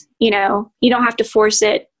yours. You know, you don't have to force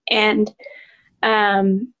it. And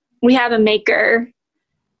we have a maker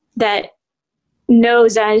that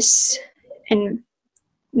knows us and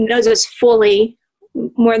knows us fully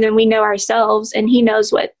more than we know ourselves. And he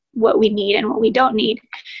knows what we need and what we don't need.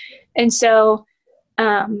 And so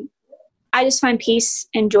I just find peace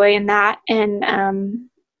and joy in that. And,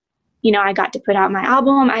 you know, I got to put out my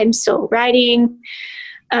album. I'm still writing,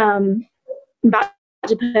 about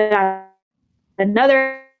to put out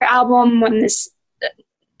another album when this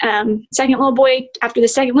after the second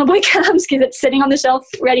little boy comes, because it's sitting on the shelf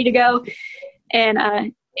ready to go.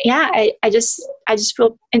 And yeah, I just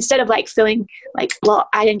feel, instead of like feeling like, well,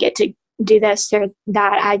 I didn't get to do this or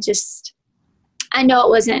that, I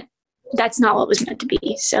know that's not what was meant to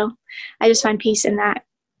be. So I just find peace in that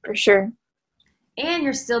for sure. And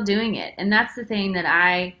you're still doing it. And that's the thing that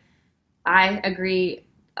I agree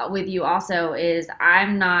with you also, is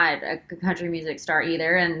I'm not a country music star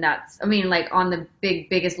either. And that's, I mean, like on the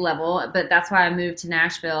biggest level, but that's why I moved to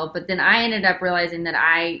Nashville. But then I ended up realizing that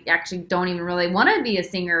I actually don't even really want to be a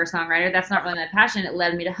singer or songwriter. That's not really my passion. It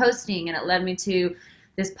led me to hosting, and it led me to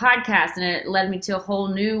this podcast, and it led me to a whole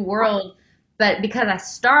new world. But because I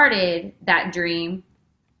started that dream,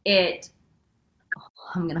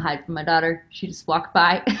 I'm going to hide from my daughter. She just walked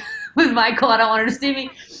by with Michael. I don't want her to see me.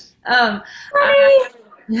 Sorry.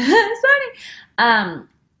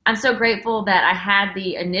 I'm so grateful that I had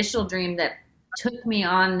the initial dream that took me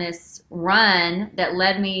on this run that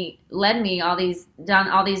led me down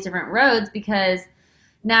all these different roads, because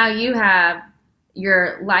now you have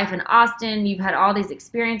your life in Austin. You've had all these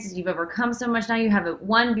experiences. You've overcome so much. Now you have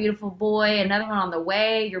one beautiful boy, another one on the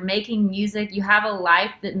way. You're making music. You have a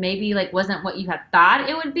life that maybe like wasn't what you had thought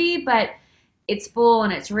it would be, but it's full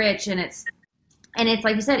and it's rich, and it's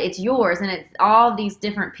like you said, it's yours, and it's all these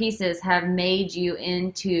different pieces have made you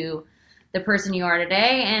into the person you are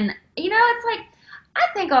today. And, you know, it's like, I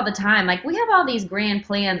think all the time, like, we have all these grand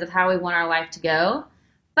plans of how we want our life to go,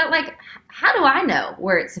 but like, how do I know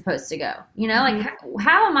where it's supposed to go? You know, like,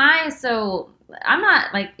 how am I? So I'm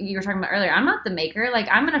not, like you were talking about earlier, I'm not the maker. Like,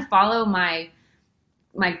 I'm going to follow my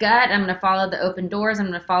gut. I'm going to follow the open doors. I'm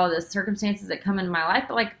going to follow the circumstances that come into my life.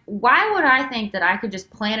 But like, why would I think that I could just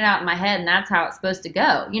plan it out in my head and that's how it's supposed to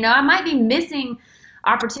go? You know, I might be missing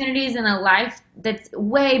opportunities in a life that's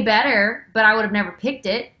way better, but I would have never picked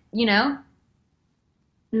it, you know?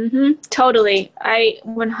 Totally. I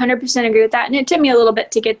 100% agree with that. And it took me a little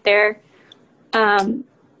bit to get there.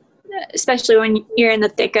 Especially when you're in the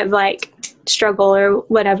thick of like struggle or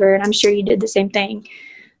whatever. And I'm sure you did the same thing.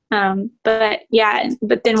 But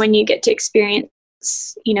then when you get to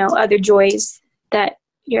experience, you know, other joys that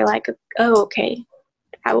you're like, oh, okay,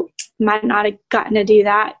 I might not have gotten to do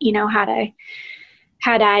that, you know, had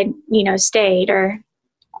I, you know, stayed, or,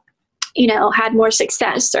 you know, had more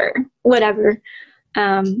success or whatever.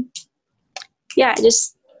 I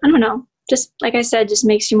don't know, just like I said, just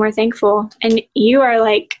makes you more thankful. And you are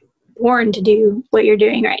like born to do what you're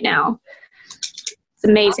doing right now. It's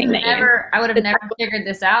amazing I would have never figured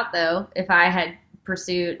this out though if I had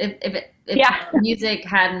pursued if music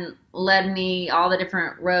hadn't led me all the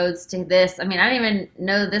different roads to this. I mean, I didn't even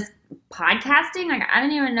know this podcasting. Like, I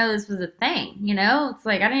didn't even know this was a thing. You know, it's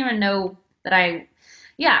like I didn't even know that I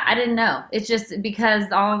didn't know. It's just because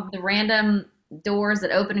all the random doors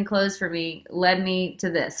that opened and closed for me led me to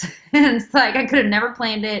this. And it's like I could have never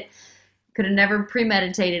planned it, could have never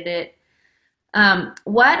premeditated it.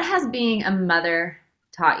 What has being a mother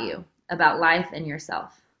taught you about life and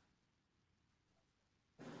yourself?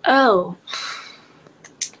 Oh,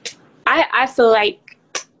 I feel like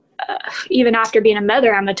even after being a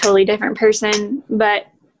mother, I'm a totally different person. But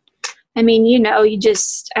I mean, you know, you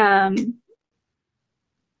just,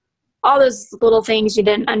 all those little things you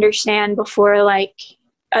didn't understand before, like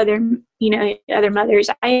other mothers.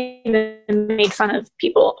 I even made fun of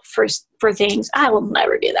people for things. I will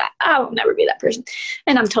never do that. I will never be that person.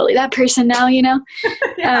 And I'm totally that person now, you know?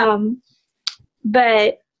 Yeah.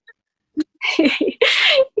 But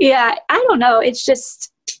yeah, I don't know. It's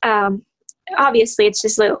just, obviously it's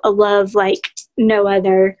just a love like no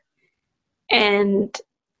other. And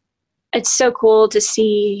it's so cool to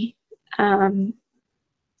see,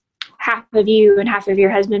 half of you and half of your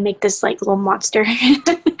husband make this like little monster.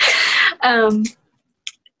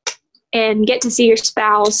 And get to see your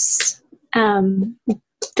spouse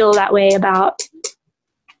feel that way about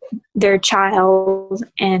their child.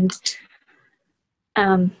 And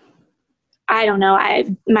I don't know,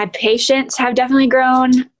 my patience have definitely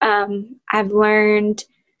grown. I've learned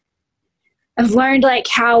like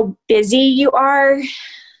how busy you are.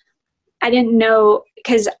 I didn't know,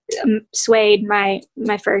 because Suede, my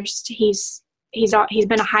first, he's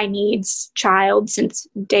been a high needs child since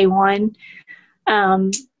day one.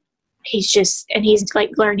 He's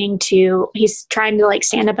like learning he's trying to like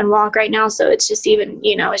stand up and walk right now. So it's just even,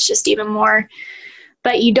 you know, it's just even more,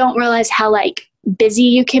 but you don't realize how like busy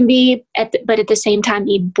you can be but at the same time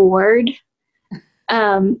be bored.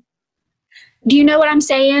 Do you know what I'm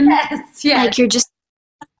saying? Yes. Like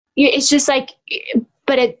it's just like,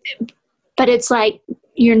 but it's like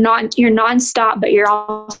you're nonstop, but you're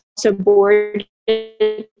also bored at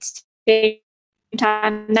the same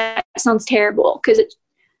time. That sounds terrible because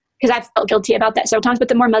because I've felt guilty about that several times. But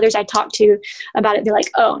the more mothers I talk to about it, they're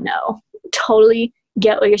like, oh no, totally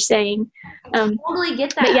get what you're saying. Totally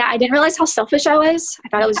get that. But yeah, I didn't realize how selfish I was. I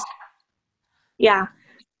thought it was, yeah,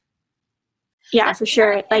 for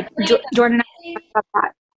sure. Like Jordan and I talked about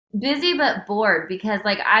that. Busy but bored, because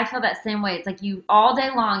like I feel that same way. It's like you all day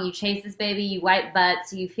long you chase this baby, you wipe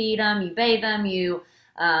butts, you feed them, you bathe them, you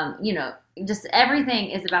know, just everything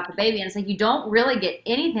is about the baby, and it's like you don't really get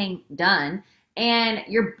anything done, and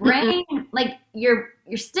your brain like you're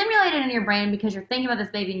stimulated in your brain because you're thinking about this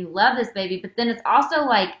baby and you love this baby, but then it's also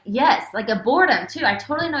like, yes, like a boredom too. I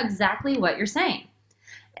totally know exactly what you're saying.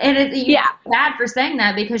 And you're bad for saying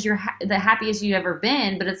that because you're the happiest you've ever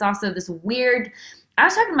been, but it's also this weird. I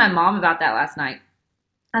was talking to my mom about that last night.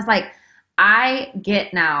 I was like, I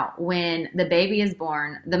get now when the baby is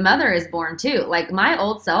born, the mother is born too. Like my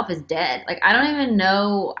old self is dead. Like I don't even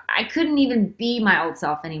know. I couldn't even be my old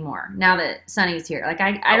self anymore now that Sonny's here. Like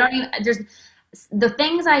I don't even, just the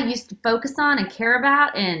things I used to focus on and care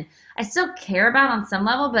about, and I still care about on some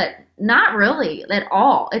level, but not really at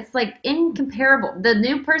all. It's like incomparable. The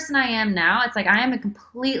new person I am now, it's like I am a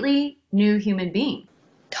completely new human being.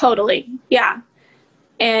 Totally. Yeah.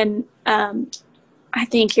 And I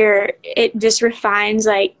think it just refines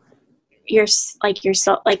like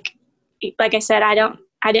yourself. Like I said,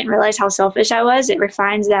 I didn't realize how selfish I was. It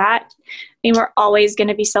refines that. I mean, we're always going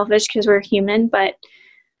to be selfish because we're human, but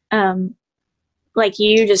like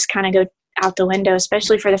you just kind of go out the window,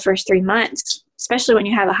 especially for the first 3 months, especially when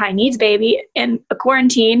you have a high needs baby in a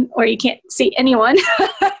quarantine where you can't see anyone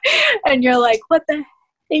and you're like, what the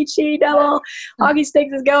HE double August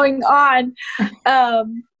things is going on.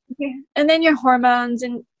 And then your hormones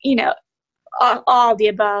and, you know, all the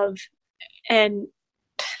above. And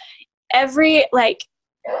I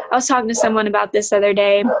was talking to someone about this the other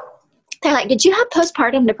day. They're like, did you have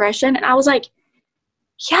postpartum depression? And I was like,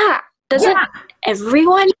 yeah, doesn't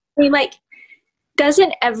everyone? I mean, like,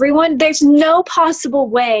 doesn't everyone? There's no possible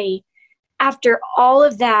way after all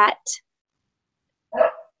of that,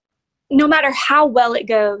 no matter how well it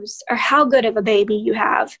goes or how good of a baby you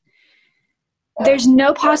have, there's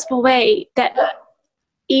no possible way that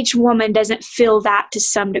each woman doesn't feel that to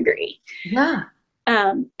some degree. Yeah.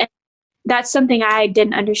 And that's something I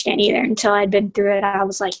didn't understand either until I'd been through it. I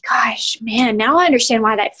was like, gosh, man, now I understand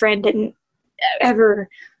why that friend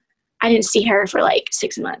I didn't see her for like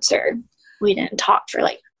 6 months, or we didn't talk for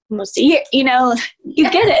like almost a year. You know, you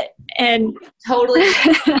get it. And totally. And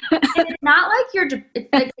it's not like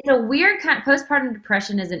it's a weird kind of postpartum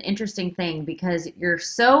depression is an interesting thing because you're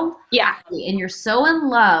so happy and you're so in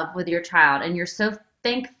love with your child and you're so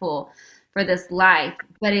thankful for this life,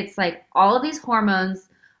 but it's like all of these hormones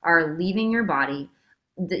are leaving your body.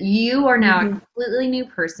 You are now a completely new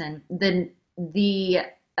person. The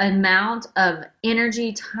amount of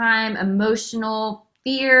energy, time, emotional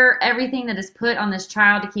fear, everything that is put on this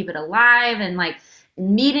child to keep it alive, and like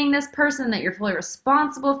meeting this person that you're fully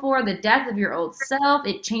responsible for, the death of your old self,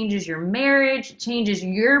 it changes your marriage, it changes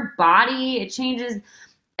your body, it changes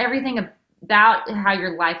everything about how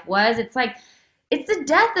your life was. It's like it's the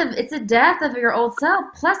death of your old self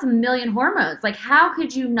plus a million hormones. Like how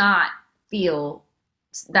could you not feel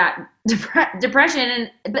that depression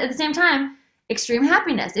and but at the same time extreme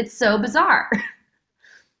happiness? It's so bizarre.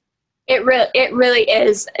 It really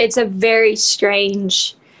is. It's a very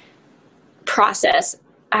strange process.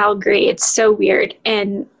 I'll agree. It's so weird.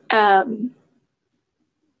 And I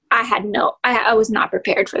was not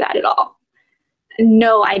prepared for that at all.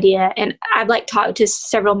 No idea. And I've like talked to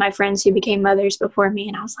several of my friends who became mothers before me,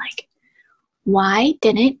 and I was like, why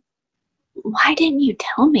didn't you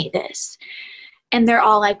tell me this? And they're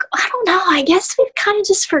all like, I don't know. I guess we've kind of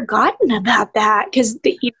just forgotten about that because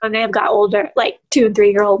they've got older, like 2 and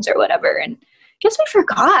 3 year olds or whatever. And I guess we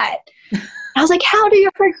forgot. I was like, how do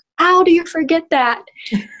you forget that?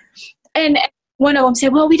 And one of them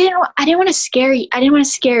said, well, I didn't want to scare you. I didn't want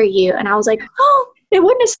to scare you. And I was like, oh, it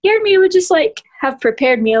wouldn't have scared me. It would just like have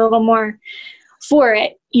prepared me a little more for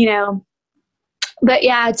it, you know? But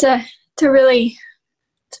yeah, it's a very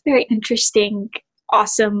interesting,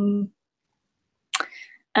 awesome,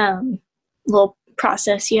 little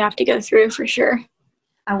process you have to go through for sure.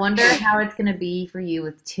 I wonder how it's going to be for you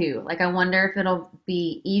with 2. Like, I wonder if it'll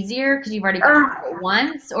be easier because you've already gone through it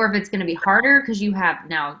once, or if it's going to be harder because you have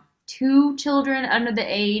now 2 children under the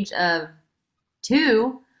age of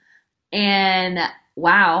 2. And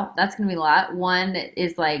wow, that's going to be a lot. One that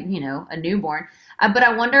is like, you know, a newborn. But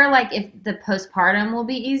I wonder, like, if the postpartum will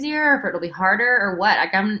be easier, or if it'll be harder, or what.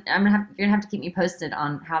 Like, you're gonna have to keep me posted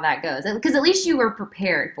on how that goes, because at least you were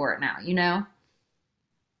prepared for it now, you know.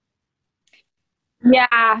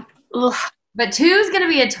 Yeah. Ugh. But 2 is going to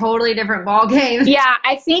be a totally different ball game. Yeah,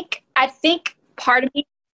 I think part of me,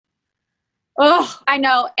 I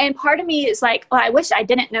know. And part of me is like, well, I wish I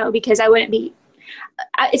didn't know, because I wouldn't be,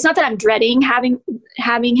 it's not that I'm dreading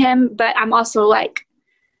having him, but I'm also like,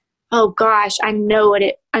 oh gosh, I know what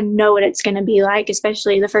it's going to be like,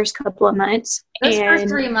 especially the first couple of months. Those first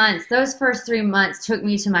 3 months took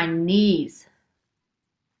me to my knees.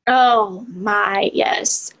 Oh my,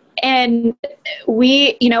 yes. And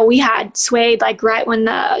we had Swade like right when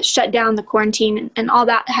the shutdown, the quarantine and all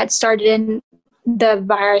that had started, and the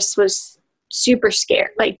virus was super scary.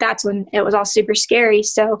 Like that's when it was all super scary.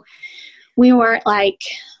 So we weren't like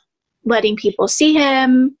letting people see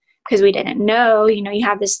him because we didn't know, you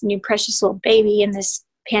have this new precious little baby and this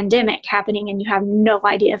pandemic happening, and you have no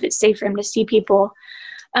idea if it's safe for him to see people.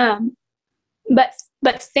 But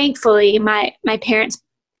thankfully my parents,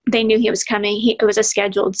 they knew he was coming. It was a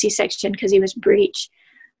scheduled C-section because he was breech.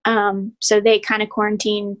 So they kind of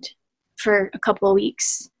quarantined for a couple of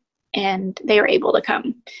weeks, and they were able to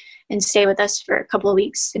come and stay with us for a couple of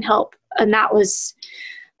weeks and help. And that was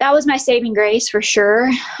my saving grace for sure.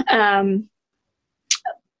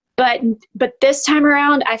 But this time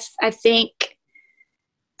around, I think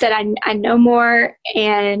that I know more,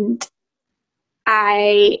 and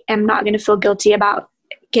I am not going to feel guilty about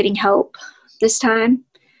getting help this time.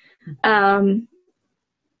 And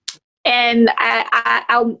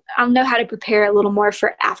I'll know how to prepare a little more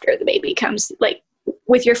for after the baby comes. Like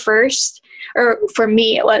with your first, or for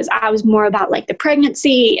me, I was more about like the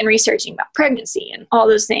pregnancy and researching about pregnancy and all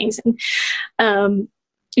those things. And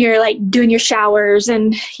you're like doing your showers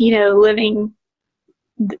and, living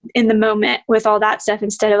in the moment with all that stuff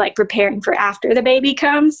instead of like preparing for after the baby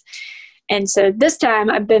comes. And so this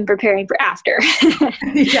time I've been preparing for after.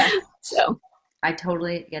 Yeah. So I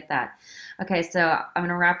totally get that. Okay, so I'm going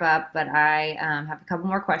to wrap up, but I have a couple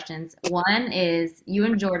more questions. One is, you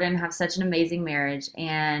and Jordan have such an amazing marriage,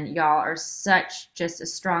 and y'all are such just a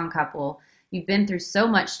strong couple. You've been through so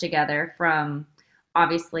much together, from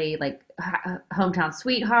obviously like hometown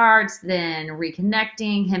sweethearts, then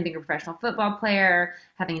reconnecting, him being a professional football player,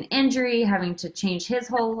 having an injury, having to change his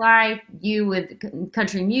whole life, you with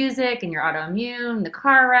country music and your autoimmune, the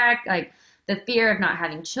car wreck, like the fear of not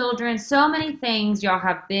having children, so many things y'all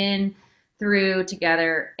have been through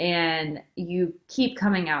together, and you keep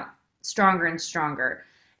coming out stronger and stronger.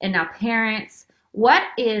 And now parents, what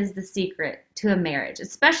is the secret to a marriage,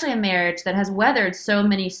 especially a marriage that has weathered so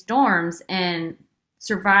many storms and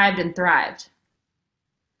survived and thrived?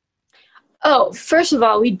 Oh, first of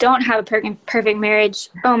all, we don't have a perfect marriage.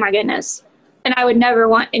 Oh my goodness. And I would never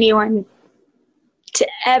want anyone to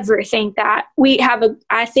ever think that.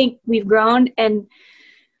 I think we've grown and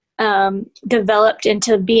developed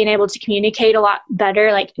into being able to communicate a lot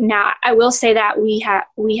better. Like now, I will say that we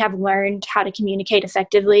have learned how to communicate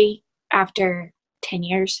effectively after 10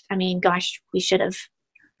 years. I mean, gosh, we should have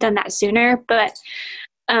done that sooner, but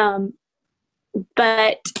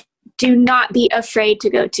do not be afraid to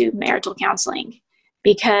go to marital counseling,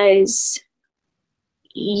 because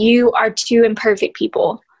you are two imperfect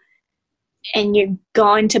people and you're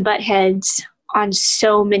going to butt heads on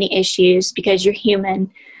so many issues because you're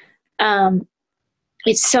human.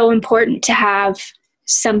 It's so important to have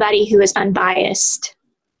somebody who is unbiased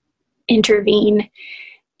intervene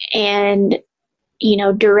and,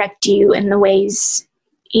 direct you in the ways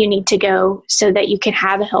you need to go so that you can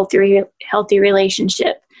have a healthy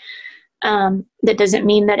relationship. That doesn't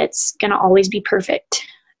mean that it's going to always be perfect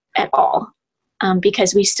at all,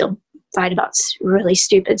 because we still fight about really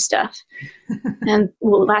stupid stuff. And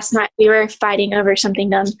last night we were fighting over something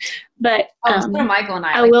dumb, but so Michael and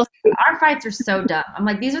I our fights are so dumb. I'm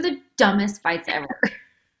like, these are the dumbest fights ever.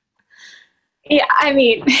 Yeah, I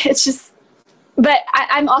mean, it's just, but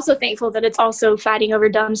I'm also thankful that it's also fighting over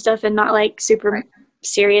dumb stuff and not like super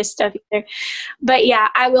serious stuff either. But yeah,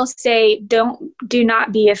 I will say, do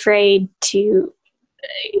not be afraid to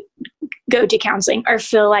go to counseling or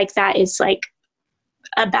feel like that is like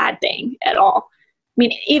a bad thing at all. I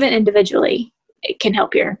mean, even individually, it can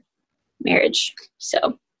help your marriage.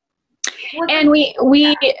 So, and we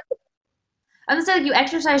I'm gonna say, like, you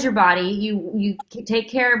exercise your body, you take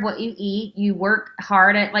care of what you eat, you work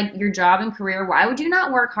hard at like your job and career. Why would you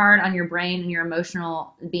not work hard on your brain and your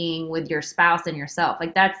emotional being with your spouse and yourself?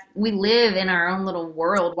 Like we live in our own little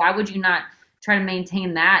world. Why would you not try to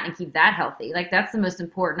maintain that and keep that healthy? Like that's the most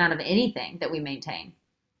important out of anything that we maintain.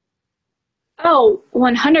 Oh,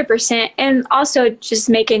 100%. And also just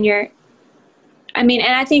making and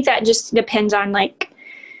I think that just depends on like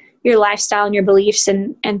your lifestyle and your beliefs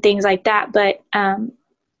and things like that. But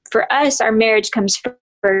for us, our marriage comes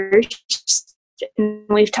first. and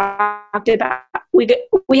we've talked about,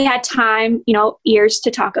 we had time, years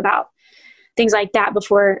to talk about things like that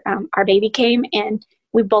before our baby came. And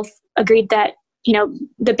we both agreed that,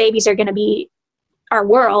 the babies are going to be our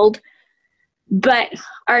world, but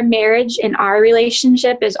our marriage and our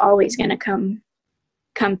relationship is always going to come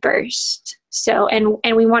first. So,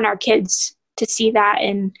 and we want our kids to see that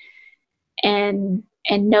and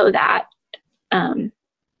know that.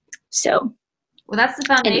 So, well, that's the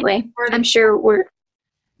foundation. Anyway, I'm sure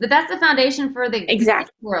but that's the foundation for the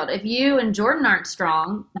exact world. If you and Jordan aren't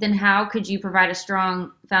strong, then how could you provide a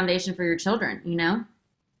strong foundation for your children,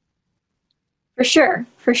 For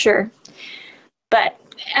sure. But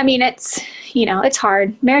I mean, it's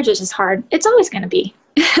hard. Marriage is just hard. It's always going to be.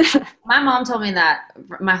 My mom told me that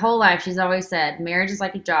my whole life. She's always said, marriage is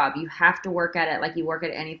like a job. You have to work at it like you work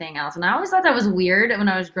at anything else. And I always thought that was weird when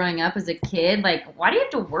I was growing up as a kid. Like, why do you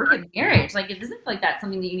have to work at marriage? Like, it doesn't feel like that's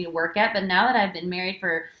something that you need to work at. But now that I've been married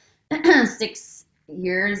for 6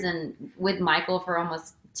 years and with Michael for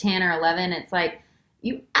almost 10 or 11, it's like,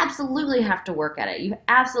 you absolutely have to work at it. You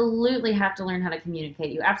absolutely have to learn how to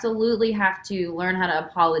communicate. You absolutely have to learn how to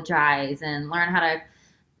apologize and learn how to,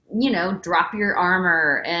 drop your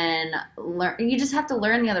armor and learn. You just have to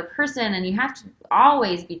learn the other person, and you have to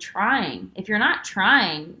always be trying. If you're not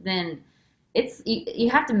trying, then you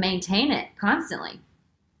have to maintain it constantly.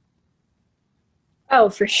 Oh,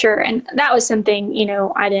 for sure. And that was something,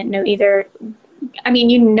 I didn't know either. I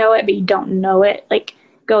mean, it, but you don't know it, like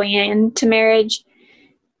going into marriage.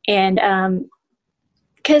 And,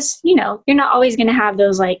 cause you're not always going to have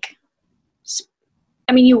those, like,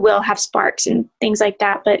 you will have sparks and things like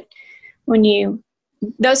that, but when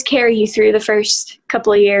those carry you through the first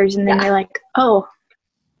couple of years, and then you're like, oh,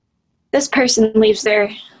 this person leaves their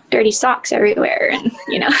dirty socks everywhere. And,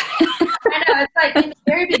 I know, it's like in the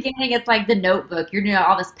very beginning, it's like The Notebook. You're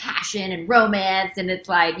all this passion and romance, and it's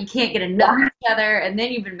like you can't get enough of each other. And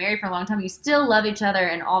then you've been married for a long time. You still love each other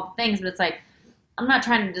and all the things, but it's like, I'm not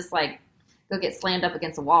trying to just like go get slammed up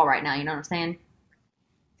against a wall right now. You know what I'm saying?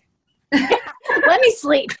 Let me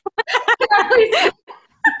sleep.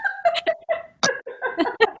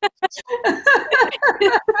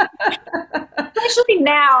 Especially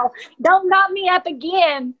now. Don't knock me up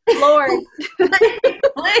again, Lord.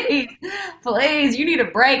 Please, you need a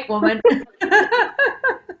break, woman.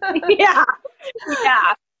 Yeah.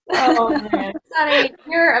 Oh, man. Sonny,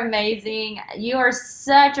 you're amazing. You are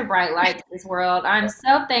such a bright light to this world. I'm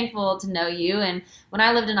so thankful to know you. And when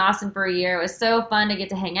I lived in Austin for a year, it was so fun to get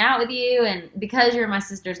to hang out with you. And because you're in my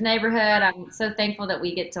sister's neighborhood, I'm so thankful that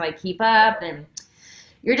we get to like keep up. And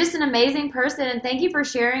you're just an amazing person. And thank you for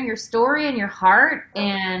sharing your story and your heart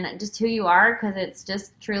and just who you are, because it's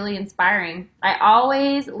just truly inspiring. I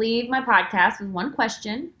always leave my podcast with one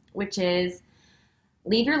question, which is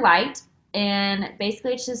leave your light. And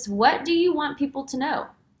basically, it's just, what do you want people to know?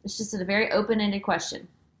 It's just a very open-ended question.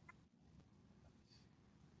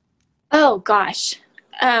 Oh, gosh.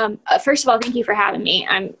 First of all, thank you for having me.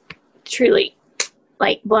 I'm truly,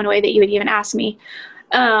 like, blown away that you would even ask me.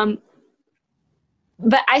 But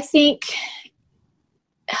I think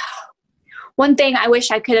one thing I wish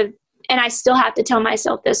I could have, and I still have to tell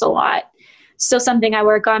myself this a lot, still something I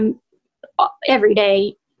work on every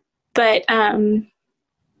day, but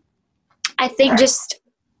I think just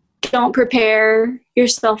don't prepare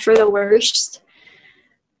yourself for the worst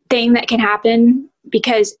thing that can happen,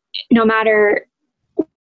 because no matter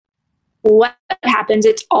what happens,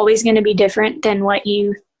 it's always going to be different than what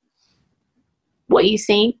you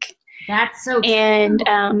think. That's so true. And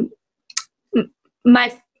I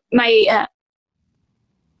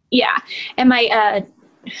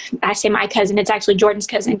say my cousin, it's actually Jordan's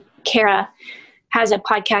cousin, Kara, has a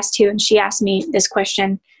podcast too, and she asked me this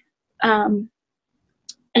question. And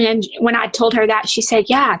when I told her that, she said,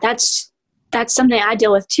 yeah, that's something I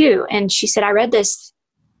deal with too. And she said, I read this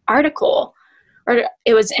article, or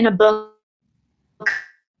it was in a book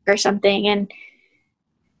or something. And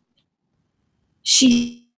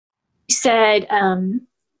she said,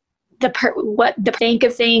 the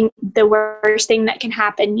worst thing that can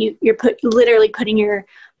happen, you're literally putting your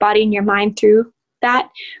body and your mind through that,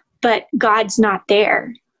 but God's not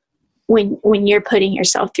there when you're putting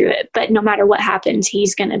yourself through it. But no matter what happens,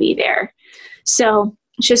 he's going to be there. So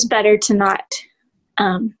it's just better to not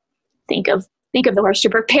think of the worst, to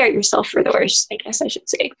prepare yourself for the worst, I guess I should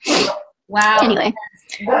say. Wow. Anyway.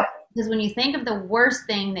 Because when you think of the worst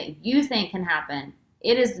thing that you think can happen,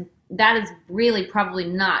 that is really probably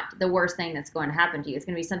not the worst thing that's going to happen to you. It's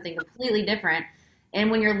going to be something completely different.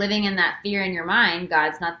 And when you're living in that fear in your mind,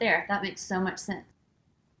 God's not there. That makes so much sense.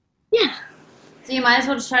 Yeah. So you might as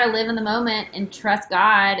well just try to live in the moment and trust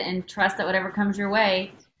God and trust that whatever comes your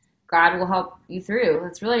way, God will help you through.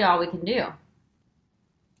 That's really all we can do.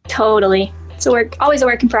 Totally. It's always a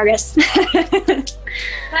work in progress.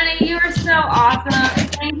 Honey, you are so awesome.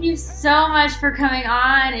 Thank you so much for coming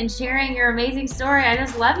on and sharing your amazing story. I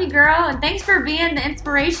just love you, girl. And thanks for being the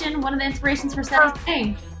inspiration, one of the inspirations for Sunny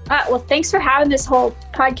Sing. Well, thanks for having this whole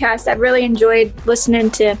podcast. I've really enjoyed listening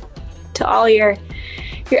to all your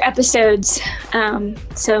episodes.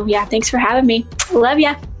 So yeah, thanks for having me. Love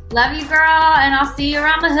ya. Love you, girl. And I'll see you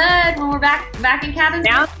around the hood when we're back in cabin.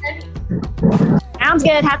 Sounds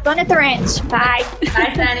good. Have fun at the ranch. Bye.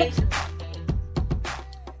 Bye, Sunny.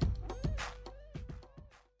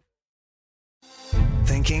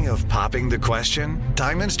 Thinking of popping the question?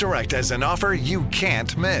 Diamonds Direct has an offer you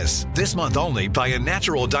can't miss. This month only, buy a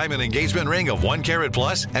natural diamond engagement ring of 1 carat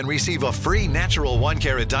plus and receive a free natural 1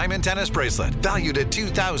 carat diamond tennis bracelet valued at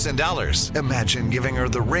 $2,000. Imagine giving her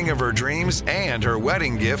the ring of her dreams and her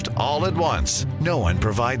wedding gift all at once. No one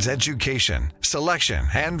provides education, selection,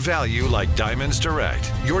 and value like Diamonds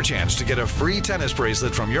Direct. Your chance to get a free tennis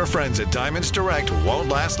bracelet from your friends at Diamonds Direct won't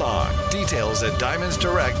last long. Details at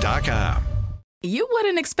diamondsdirect.com. You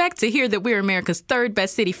wouldn't expect to hear that we're America's 3rd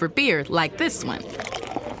best city for beer like this one.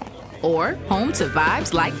 Or home to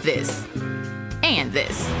vibes like this. And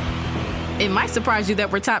this. It might surprise you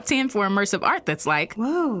that we're top 10 for immersive art that's like,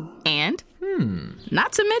 whoa. And,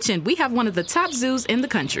 not to mention, we have one of the top zoos in the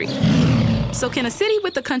country. So can a city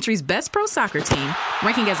with the country's best pro soccer team,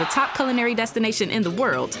 ranking as a top culinary destination in the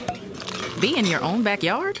world, be in your own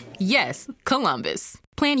backyard? Yes, Columbus.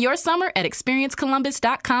 Plan your summer at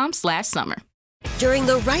experiencecolumbus.com/summer. During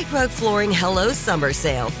the Right Rug Flooring Hello Summer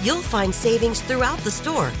Sale, you'll find savings throughout the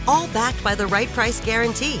store, all backed by the right price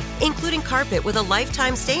guarantee, including carpet with a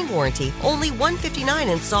lifetime stain warranty, only $159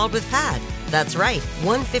 installed with pad. That's right,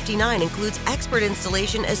 $159 includes expert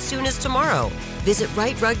installation as soon as tomorrow. Visit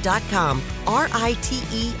rightrug.com,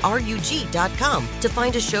 RITERUG.com to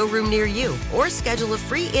find a showroom near you or schedule a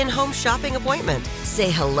free in-home shopping appointment. Say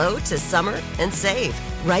hello to summer and save.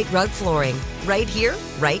 Right Rug Flooring, right here,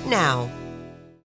 right now.